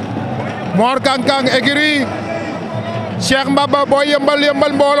Yeumbeul Mor Kankang écurie Cheikh Mbaba Boy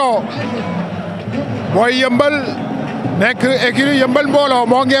Yeumbeul mbooloo Boy Yeumbeul nekk écurie Yeumbeul mbooloo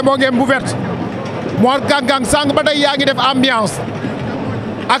moo ngeem bu vert Mor Kankang sànq ba tey yaa ngi def ambiance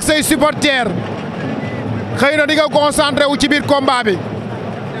ak say supporters xëy na di nga concentré wu ci biir combat bi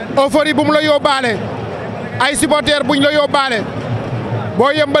euphorie bu mu la yóbbaale ay supporters buñ la yóbbaale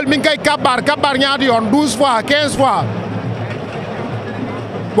Boy Yeumbeul mi ngi koy kabaar ñaati yoon 12 fois 15 fois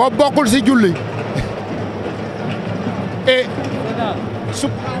boobu bokkul si julli et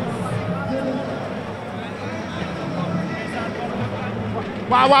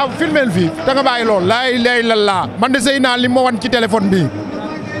waaw filmeel fii da nga bàyyi lool laay lallaa man de sëy naa li ma wan ci téléphone bi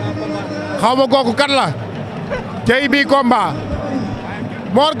xaw ma kooku kat la cey bii combat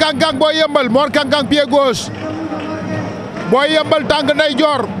Mor Kankang Boy Yeumbeul Mor Kankang pied gauche Boy Yeumbeul tànk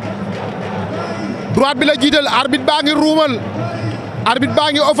ndeyjoor droite bi la jiital arbitre baa ngi ruumal arbitre baa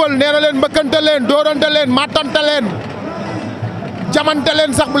ngi ofal nee na leen mbëkkante leen doorante leen mattante leen jamante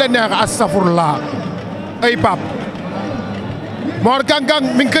leen sax bu leen neex astafurlaa ay pap Mor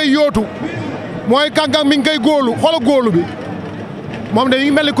Kankang mi ngi koy yóotu mooy Kankang mi ngi koy góolu xoola góolu bi moom de mi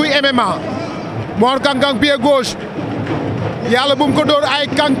ngi mel ni kuy MMA Mor Kankang pied gauche yàlla bu mu ko dóor ay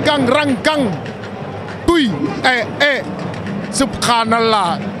kankang rankang tuy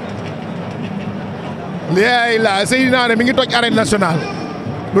subhanallah léegi la Seydina ne mi ngi toj arène nationale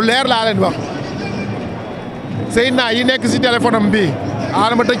lu leer laa leen wax Seydina yi nekk si téléphone am bii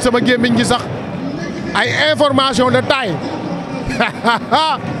ma tëj sama gémmiñ gi sax ay information de taille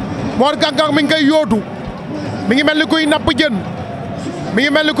Mor Kankang mi ngi koy yóotu mi ngi mel ni kuy napp jën mi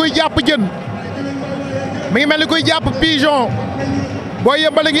ngi mel ni kuy jàpp jën mi ngi mel ni kuy jàpp pigeon Boy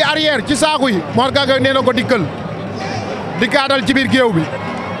Yeumbeul ngi arrière ci saaku yi Mor Kankang nee na ko dikkaatal ci biir géew bi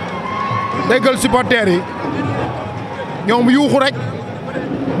déggal supporters yi ñoom yuuxu rek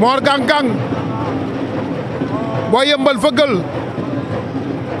Mor Kankang Boy Yeumbeul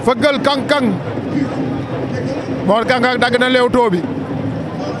fëggal Kankang Mor Kankang dagg na leewtoo bi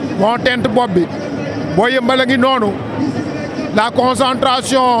moo tent bopp bi Boy Yeumbeul ngi noonu la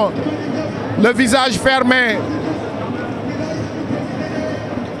concentration le visage fermé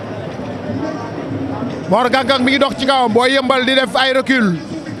Mor Kankang mi ngi dox ci kawam Boy Yeumbeul di def ay recul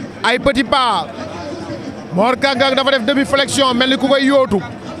ay petit pas Mor Kankang dafa def demi flexion mel ni ku koy yóotu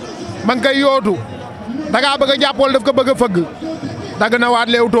ma ngi koy yóotu da ngaa bëgg a jàpp wala daf ko bëgg a fëgg dagg na waat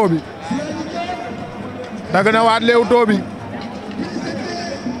leewtoo bi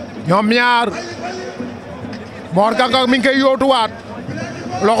ñoom ñaar Mor Kankang mi ngi koy yóotu waat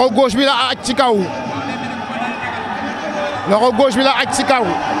loxo gauche bi la aj ci kaw loxo gauche bi la aj si kaw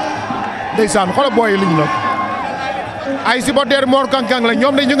ndeysaan xoolal booy yi liñ la ay supporters Mor Kang Kang la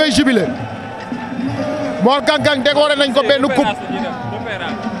ñoom de ñu ngay jubilé Mor Kang Kang décoré nañ ko benn coupe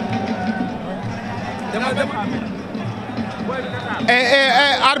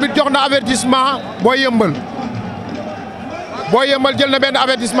arbitre jox na avertissement Boy Yeumbeul jël na benn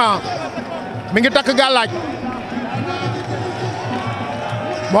avertissement mi ngi takk gàllaaj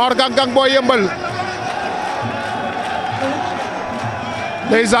Mor Kang Kang Boy Yeumbeul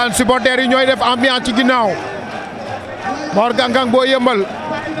ndeysaan supporters yi ñooy def ambiance ci ginnaaw Mor Kang Kang Boy Yeumbeul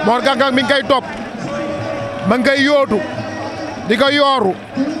Mor Kang Kang mi ngi koy topp ma ngi koy yóotu di ko yooru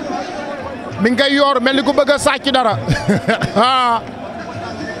mi ngi koy yooru mel ni ku bëgg a sàcc dara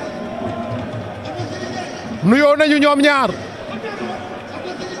nuyoo nañu ñoom ñaar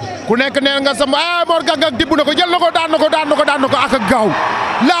ku nekk nee nga sama Mor Kang Kang tibb na ko jël na ko daan na ko ak gaaw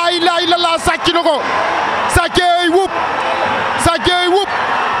laa ilaaha illallaah sàcc na ko sàccey wup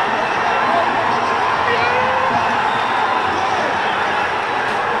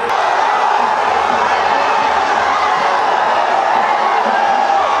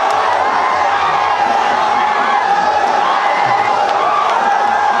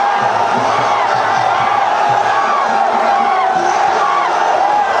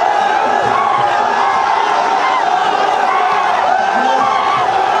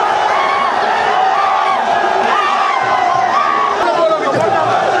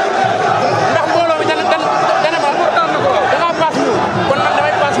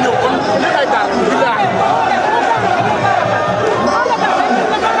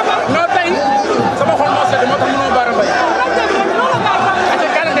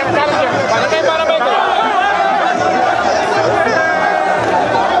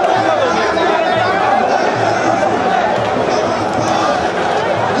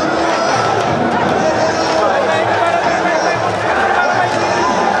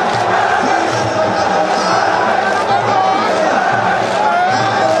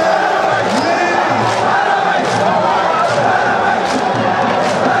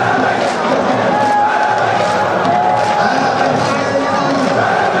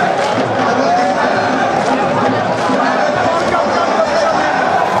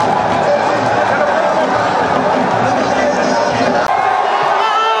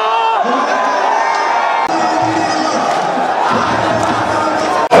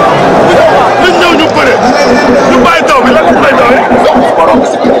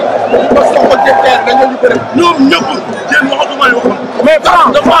ñoom ñëpp yéen waxatuma ay waxoon. mais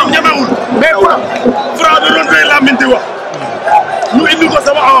dafa am ñemewul. mais Fra da doon doy Lamine di wax ñu indi ko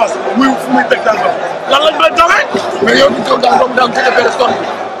sama avance muy fu muy teg daal lan lañ doon tawee. mais yow di taw daal doom daal ci defee sotti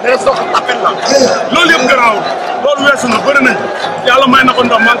mais sotti appel la. loolu yëpp garaawul loolu weesu na bëri nañ yàlla may na ko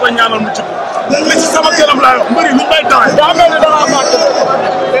ndam maa ngi koy ñaanal mu ci li ci sama kanam laay wax mbëri lu may tawee. daa mel ni da ngaa màcc.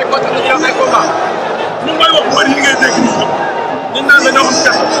 mais côté bi ñu ay combat ñu may wax mbëri yi ngay dégg nii ñëpp ñu naan dañoo am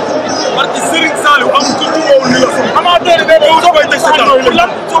cat parce que Serigne Saliou am tur bu woowu ni la so. amateur yi day doon koy teg sa kanam pour lan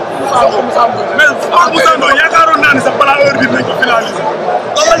mais Moussa Ndoye yaakaaroon naa ni sax balaa heure bi nañ ko finaliser.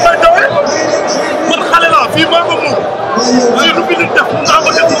 loolu lañ may tawee man xale laa fii maa ko moom léegi lu fi nit def mun naa ko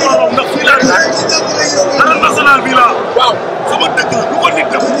def sama morom ndax fii laa nekk arène nationale bii laa waaw sama dëkk la lu ko nit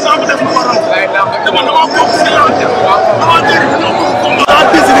def mun naa ko def sama morom te man damaa bokk si laa def amateur yi dañoo bëgg combat. daa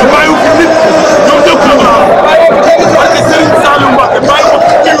décidé bàyyiwu fi nit ñoom ñëpp la waaw parce que Serigne Saliou Mbacké bàyyi ko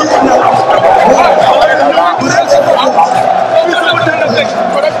ci kii ko ñaar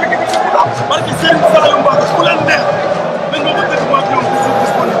parce que Serigne Saliou Mbacké ku leen neex dañ ma ko def waa ñoom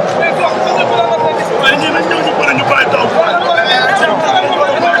waaye ñii nañ ñëw ñu bëri ñu bàyyi taw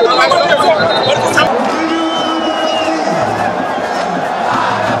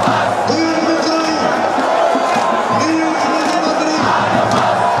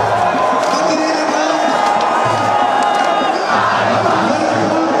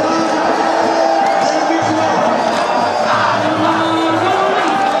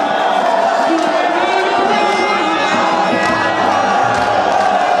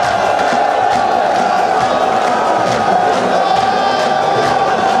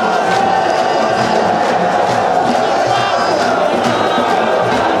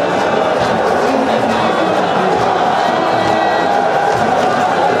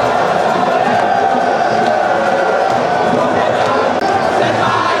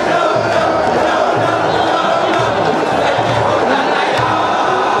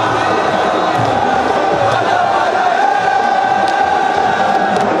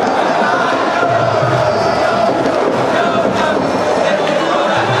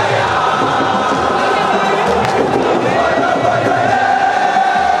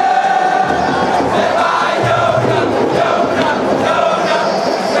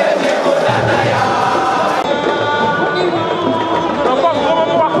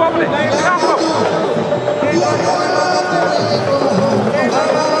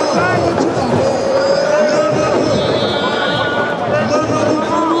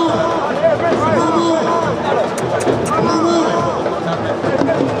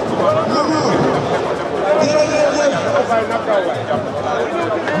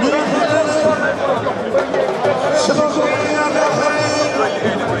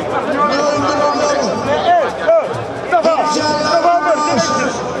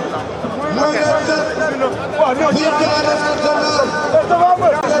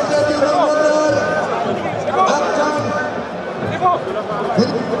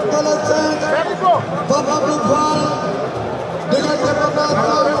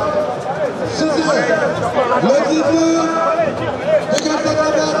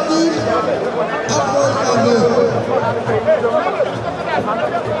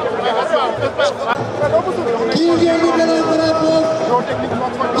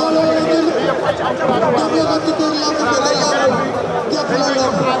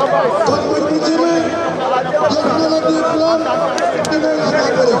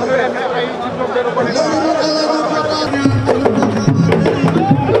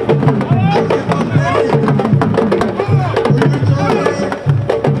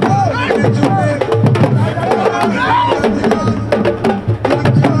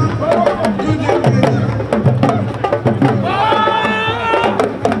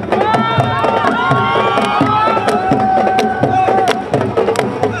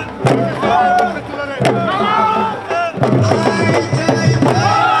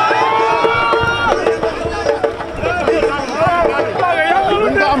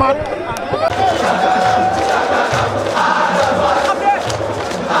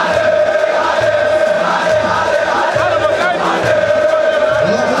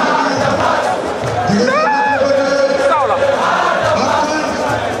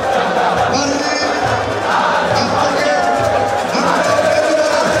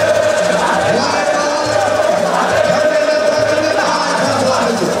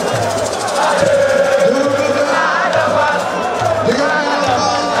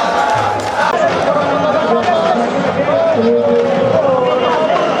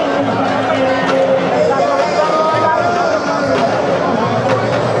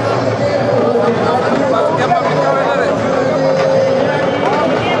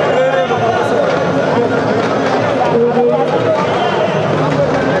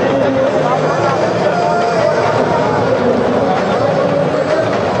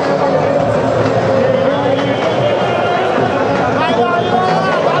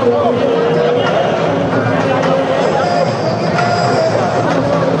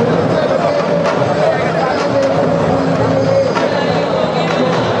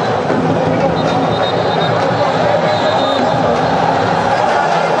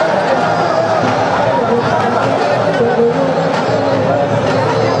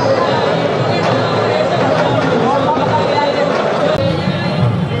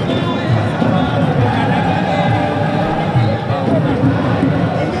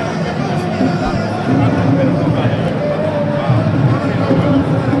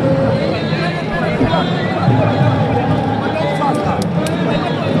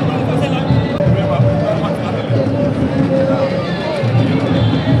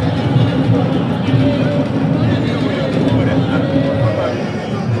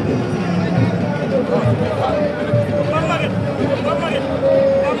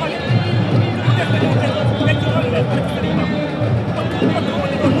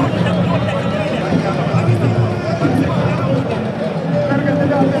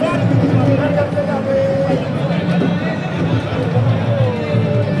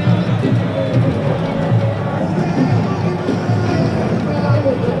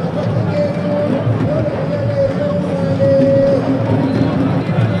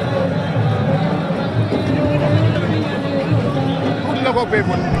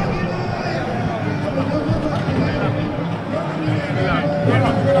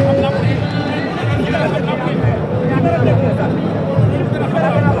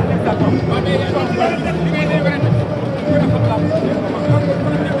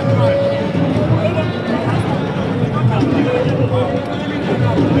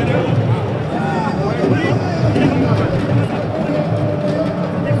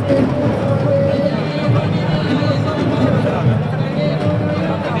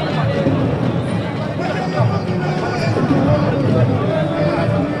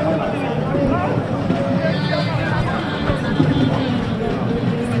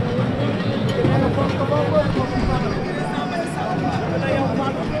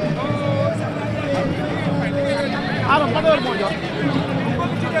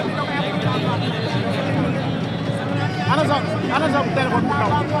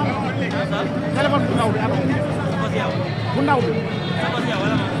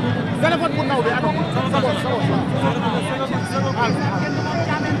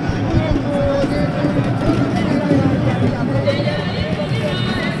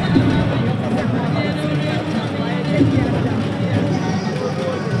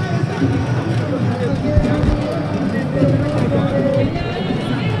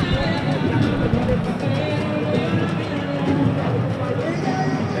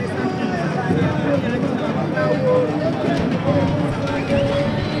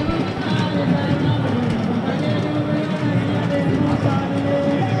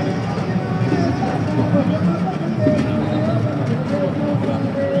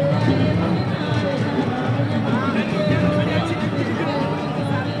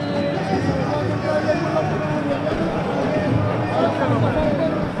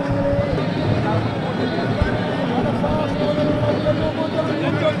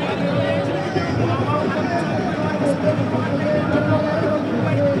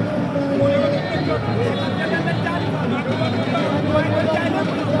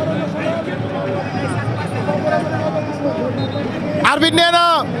arbitre nee na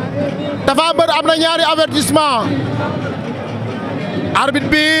Tapha Mbeur am na ñaari avertissement arbitre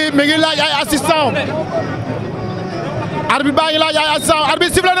bi mi ngi laaj ay assistant arbitre baa ngi laaj ay assistant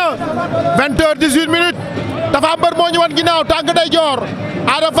arbitre sifflé na 20h18 Tapha Mbeur moo ñu wan ginnaaw tànk day joor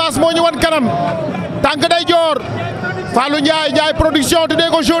Ada Fass moo ñu wan kanam tànk day joor Fallou Ndiaye production tuddee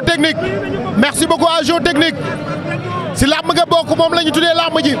ko jeu technique merci beaucoup à jeu technique si làmb nga bokk moom la ñu tuddee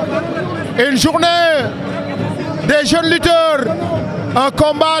làmb ji une journée des jeunes lutteurs un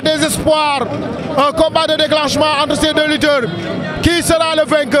combat des espoirs un combat de déclenchement entre ces deux lutteurs qui sera le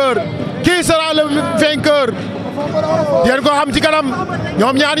vainqueur qui sera le vainqueur yéen ko xam ci kanam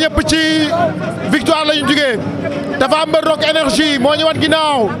ñoom ñaar ñëpp ci victoire la ñu jugee Tapha Mbeur Rock énergie moo ñu wan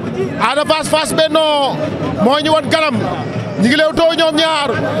ginnaaw Ada Fass Fass Benno moo ñu wan kanam ñi ngi leew too ñoom ñaar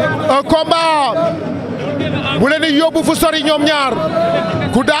un combat bu leen di yóbbu fu sori ñoom ñaar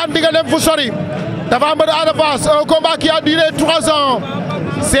ku daan di nga dem fu sori Tapha Mbeur Ada Fass un combat qui a duré 3 ans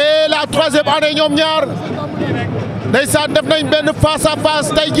c'est la 3e année ñoom ñaar ndeysaan def nañ benn face à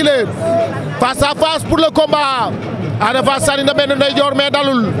face tey jile face à face pour le combat Ada Fass sànni na benn ndeyjoor mais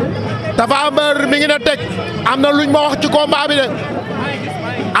dalul Tapha Mbeur mi ngi na teg am na luñ ma wax ci combat bi de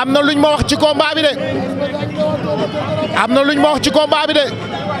am na luñ ma wax ci combat bi de am na luñ ma wax ci combat bi de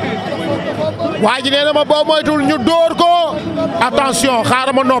waa ji nee na ma boo moytul ñu dóor ko attention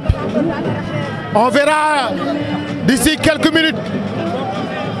xaaral ma noppi on verra d'ici quelques minutes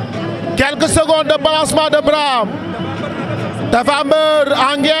quelques secondes de balancement de bras Tapha Mbeur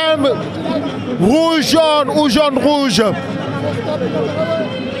en ngemb rouge jaune ou jaune rouge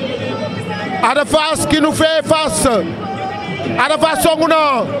Ada Fass qui nous fait face Ada Fass songu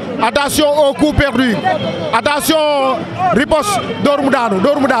na attention au coup perdu attention riposte door mu daanu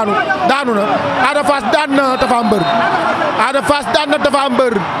daanu na Ada Fass daan na Tapha Mbeur Ada Fass daan na Tapha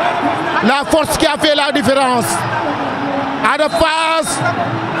Mbeur la force qui a fait la différence Ada Fass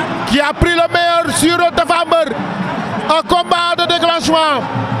qui a pris le meilleur sur Tapha Mbeur un combat de déclenchement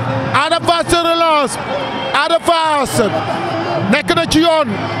Ada Fass se relance Ada Fass nekk na ci yoon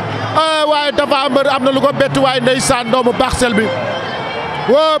waaye Tapha Mbeur am na lu ko bett waaye ndeysaan doomu parcelle bi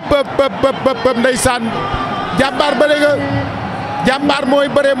woo pëp ndeysaan jàmbaar bëre nga jàmbaar mooy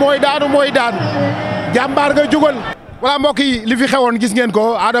bëre mooy daanu mooy daan jàmbaar nga jugal. voilà mbokk yi li fi xewoon gis ngeen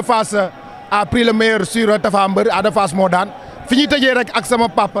ko Ada Fass a pris le meilleur sur Tapha Mbeur Ada Fass moo daan fi ñuy tëjee rek ak sama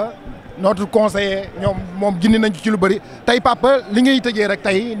papa notre conseiller ñoom moom gindi nañ ci lu bëri tey papa li ngay tëjee rek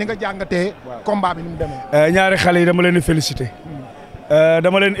tey ni nga jàngatee combat bi ni mu demee. ñaari xale yi dama leen di féliciter.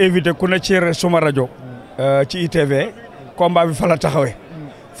 dama leen invité ku ne ci suma rajo ci ITV combat bi fa la taxawee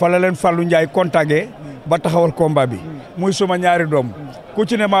fa la leen Fallou Ndiaye contacté ba taxawal combat bi muy suma ñaari doom ku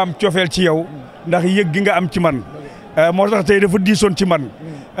ci ne ma am cofeel ci yow ndax yëg gi nga am ci man moo tax tey dafa diisoon ci man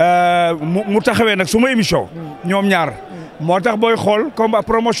mu taxawee nag suma émission ñoom ñaar moo tax booy xool combat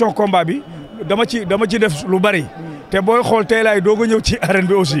promotion combat bi dama ci def lu bari te booy xool tey laay doog a ñëw ci arène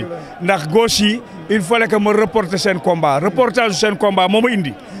bi aussi ndax gauche yi il fallait que ma reporter seen combat reportage seen combat moo ma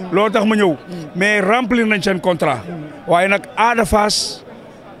indi loolu tax ma ñëw mais remplir nañ seen contrat waaye nag Ada Fass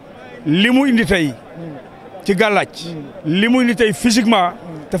li mu indi tey ci gàllaaj li mu indi tey physiquement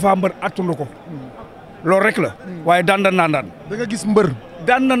Tapha Mbeur attunu ko loolu rek la waaye daan na naan da nga gis mbër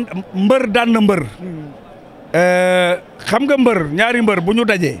daan na mbër xam nga mbër ñaari mbër bu ñu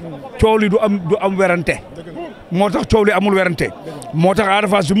dajee coow li du am werante moo tax coow li amul werante moo tax Ada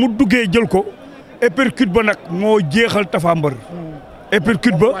Fass bi mu duggee jël ko uppercut ba nag moo jeexal Tapha Mbeur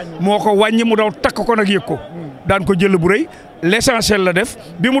uppercut ba moo ko wàññi mu daw takk ko nag yëg ko daan ko jël bu rëy l'essentiel la def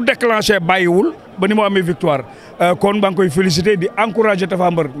bi mu déclenché bàyyiwul ba ni mu amee victoire kon maa ngi koy féliciter di encourager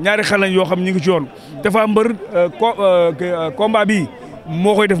Tapha Mbeur ñaari xale yoo xam ñu ngi ci yoon Tapha Mbeur combat bi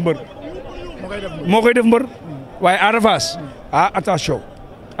moo koy def mbër waaye Ada Fass attention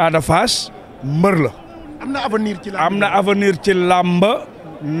Ada Fass mbër la am na avenir ci làmb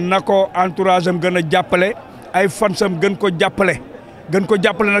na ko entourage am gën a jàppale ay fansam gën ko jàppale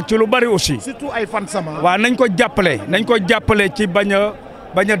nag ci lu bari aussi. surtout ay fansam. waaw nañ ko jàppale ci bañ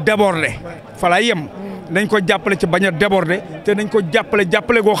a déborder fa la yem nañ ko jàppale ci bañ a déborder te nañ ko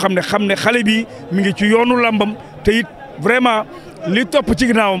jàppale goo xam ne xale bi mi ngi ci yoonu làmbam te it vraiment li topp ci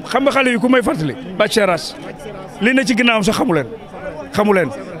ginnaawam xam nga xale yi ku may fàttali Bacheras li ne ci ginnaawam sax xamu leen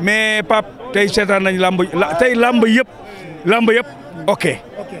mais Pape tey seetaan nañ làmb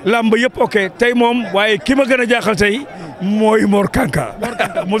yëpp ok tey moom waaye ki ma gën a jaaxal tey mooy Mor Kanka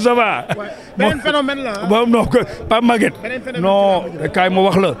Moussa Ba. beneen phénomène la moom non Pape Maguette non kaay ma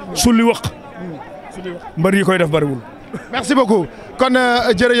wax la sulli wax mbër yi koy def bariwul. merci beaucoup kon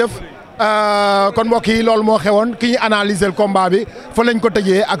jërëjëf kon mbokk yi loolu moo xewoon ki ñu analyser le combat bi fa lañ ko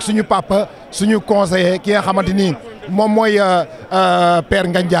tëjee ak suñu papa suñu conseiller ki nga xamante ni moom mooy Père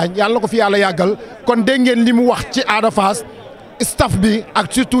Ngagne Diagne yàlla na ko fi yàlla yàggal kon dégg ngeen li mu wax ci Ada Fass staff bi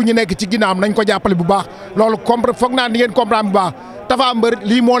ak surtout ñi nekk ci ginnaam nañ ko jàppale bu baax loolu foog naa ni ngeen comprendre bu baax Tapha mbër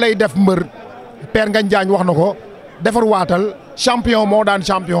lii moo lay def mbër Père Ngagne Diagne wax na ko defar waatal champion moo daan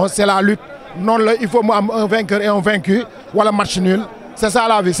champion c'est la lutte noonu la il faut mu am un vainqueur et un vaincu wala match nul c'est ça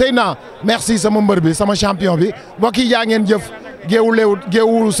la vie Seyna merci sama mbër bi sama champion bi mbokk yi jaa ngeen jëf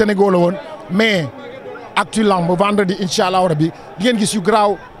Geuwu Sénégal la woon mais actu lamb vendredi incha allah rabi di ngeen gis yu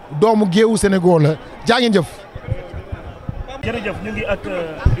garaaw doomu Geuwu Sénégal la jaa ngeen jëf. jërëjëf ñu ngi ak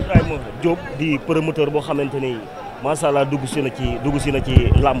Ibrahima Diop di promoteur boo xamante ni macha allah dugg si na ci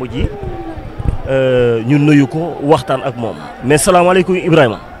lamb ji ñu nuyu ko waxtaan ak moom mais salaamaaleykum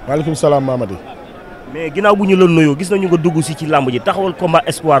Ibrahima. waaleykum salaam Mamadi. mais ginnaaw bu ñu la nuyoo gis nañu nga dugg si ci lamb ji taxawal combat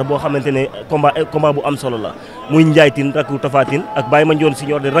espoir boo xamante ne combat bu am solo la muy Ndiaye Tine rakku Tapha Tine ak Baye Mandione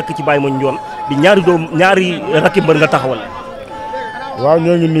Senior di rakk ci Baye Mandione di ñaari rakki mbër nga taxawal. waaw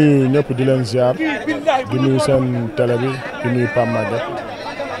ñoo ngi nuyu ñëpp di leen ziar di nuyu seen télé bi di nuyu Pape Maguette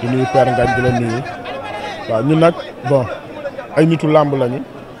di nuyu Père Ngagne di leen nuyu waaw ñun nag bon ay nitu làmb lañu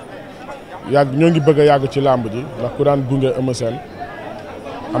ñoo ngi bëgg a yàgg ci làmb ji ndax ku daan gunge Eumeu Sène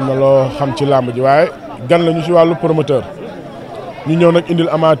am na loo xam ci làmb ji waaye gan lañu ci wàllu promoteur ñu ñëw nag indil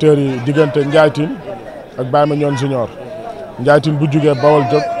amateur yi diggante Ndiaye Tine ak Baye Mandione Junior Ndiaye Tine bu jugee Bawol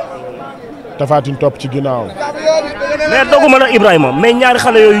jóg Tapha Tine topp ci ginnaawam. mais doguma la Ibrahima mais ñaari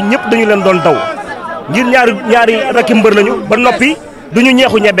xale yooyu ñëpp dañu leen doon daw ngir ñaari rakki mbër lañu ba noppi duñu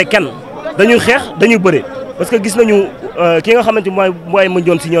ñeexu ñebe kenn dañuy xeex dañuy bëre parce que gis nañu ki nga xamante mooy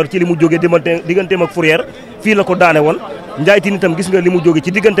Mandione Senior ci li mu jógee digganteem ak Fourrière fii la ko daane woon Ndiaye Tine itam gis nga li mu jógee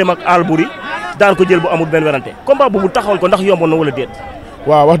ci digganteem ak Albouri daan ko jël bu amul benn werante combat boobu taxawal ko ndax yomboon na wala déet.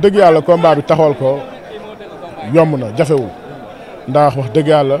 waaw wax dëgg yàlla combat bi taxawal ko yomb na jafewul ndax wax dëgg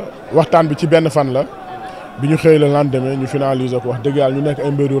yàlla waxtaan bi ci benn fan la. bi ñu xëy la lendemain ñu finaliser ko wax dëgg yàlla ñu nekk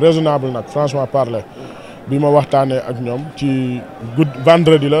ay mbir yu raisonnable nag franchement parler bi ma waxtaanee ak ñoom ci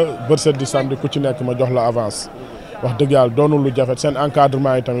vendredi la bërset di samedi ku ci nekk ma jox la avance wax dëgg yàlla doonul lu jafe seen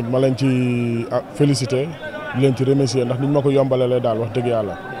encadrement yi tamit ma leen ci féliciter di leen ci remercier ndax niñ ma ko yombalalee daal wax dëgg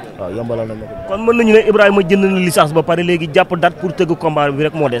yàlla waaw yombalal nañ ma ko. kon mën nañu ne Ibrahima jënd na licence ba pare léegi jàpp date pour tëgg combat bi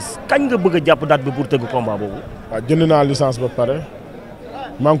rek moo des kañ nga bëgg a jàpp date bi pour tëgg combat boobu. waaw jënd naa licence ba pare.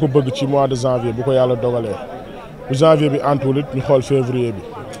 maa ngi ko bëgg ci mois de janvier bu ko yàlla dogalee bu janvier bi antuwul it ñu xool février bi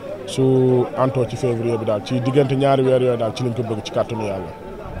su antoo ci février bi daal ci diggante ñaari weer yooyu daal ci lañ ko bëgg ci kàttanu yàlla.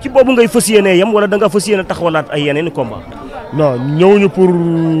 ci boobu ngay fas yéenee yem wala da nga fas yéene taxawalaat ay yeneen i combat. non ñëwuñu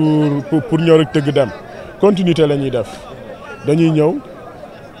pour ñëw rek tëgg dem continuité la ñuy def dañuy ñëw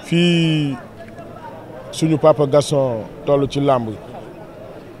fii suñu papa Gaston toll ci làmb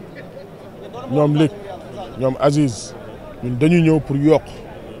ñoom Ligue ñoom Aziz ñun dañuy ñëw pour yokk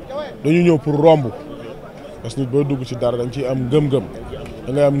dañuy ñëw pour romb parce que nit boo dugg ci dara dañ ciy am ngëm-ngëm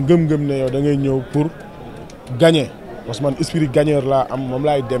da ngay am ngëm-ngëm ne yow da ngay ñëw pour gagner parce que man esprit gagneur laa am moom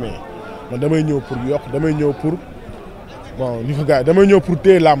laay demee man damay ñëw pour yokk damay ñëw pour bon ni ko gars damay ñëw pour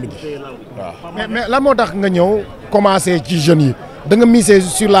téye làmb ji waaw. mais lan moo tax nga ñëw commencer ci jeunes yi da nga miser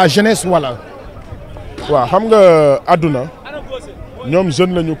sur la jeunesse wala. waaw xam nga àdduna ñoom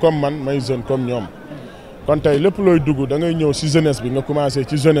jeune lañu comme man may jeune comme ñoom. kon tey lépp looy dugg da ngay ñëw ci jeunesse bi nga commencé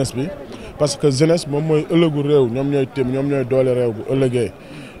ci jeunesse bi parce que jeunesse moom mooy ëllëgu réew ñoom ñooy tém ñoom ñooy doole réew bu ëllëgee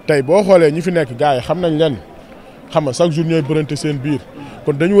tey boo xoolee ñi fi nekk gars yi xam nañ leen xam nga chaque jour ñooy bërante seen biir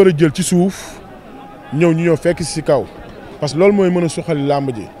kon dañu war a jël ci suuf ñu ñëw fekk ci kaw parce que loolu mooy mën a suqali làmb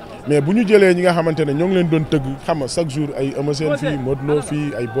ji mais bu ñu jëlee ñi nga xamante ne ñoo ngi leen doon tëgg xam nga chaque jour ay Eumeu Sène fii Modou Lo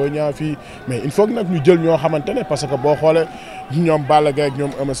fii ay Boy Niang fii mais il faut que nag ñu jël ñoo xamante ne parce que boo xoolee ñoom Balla Gaye ak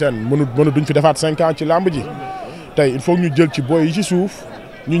ñoom Eumeu Sène mënu duñ fi defaat 5 ans ci làmb ji tey il faut que ñu jël ci boy yi ci suuf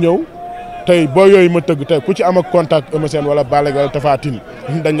ñu ñëw tey boy yooyu ma tëgg tey ku ci am ak contact Eumeu Sène wala Balla Gaye wala Tapha Tine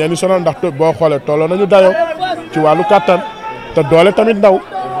dañ leen di sonal ndax boo xoolee tolloo nañu dayoo ci wàllu kattan te doole tamit ndaw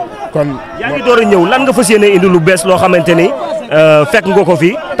kon. yaa ngi door a ñëw lan nga fas yéene indi lu bees loo xamante ni fekk nga ko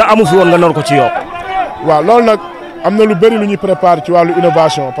fi te amu fi woon nga nar ko ci yokk. waaw loolu nag am na lu bëri lu ñuy préparé ci wàllu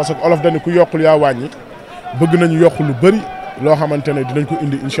innovation parce que olof dañu ku yokkul yaa wàññi bëgg nañu yokk lu bëri loo xamante ne dinañ ko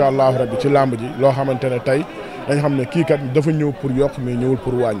indi incha allahu rabbi ci làmb ji loo xamante ne tey dañ xam ne kii kat dafa ñëw pour yokk mais ñëwul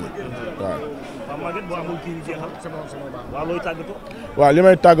pour wàññi waaw li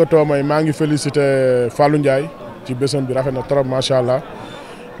may tàggatoo mooy maa ngi félicité Fallou Ndiaye ci bésam bi rafet na trop macha allah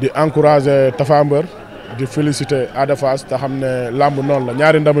di encouragé Tapha Mbeur di félicité Ada Fass te xam ne làmb noonu la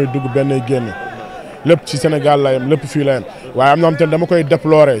ñaari ndamay dugg benn génn lépp ci Sénégal la yem lépp fii la yem waaye am na xam te ne dama koy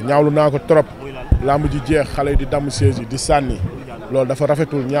déplorer ñaawlu naa ko trop làmb ji jeex xale yi di damm siège yi di sànni loolu dafa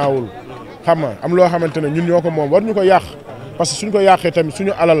rafetul ñaawul xam nga am loo xamante ne ñun ñoo ko moom war ñu ko yàq parce que suñ ko yàqee tamit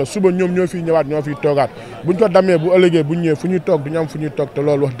suñu alal la suba ñoom ñoo fiy ñëwaat ñoo fiy toogaat buñ ko damee bu ëllëgee buñ ñëwee fu ñuy toog duñu am fu ñuy toog te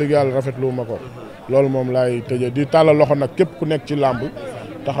loolu wax dëgg yàlla rafetlu ma ko loolu moom laay tëjee di tàllal loxo nag képp ku nekk ci làmb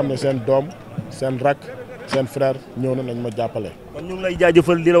te xam ne seen doom seen rak seen frère ñëw na nañ ma jàppale. kon ñu ngi lay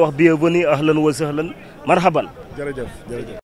jaajëfal di la wax bienvenue ahlan wa sahlan marhaban. jërëjëf.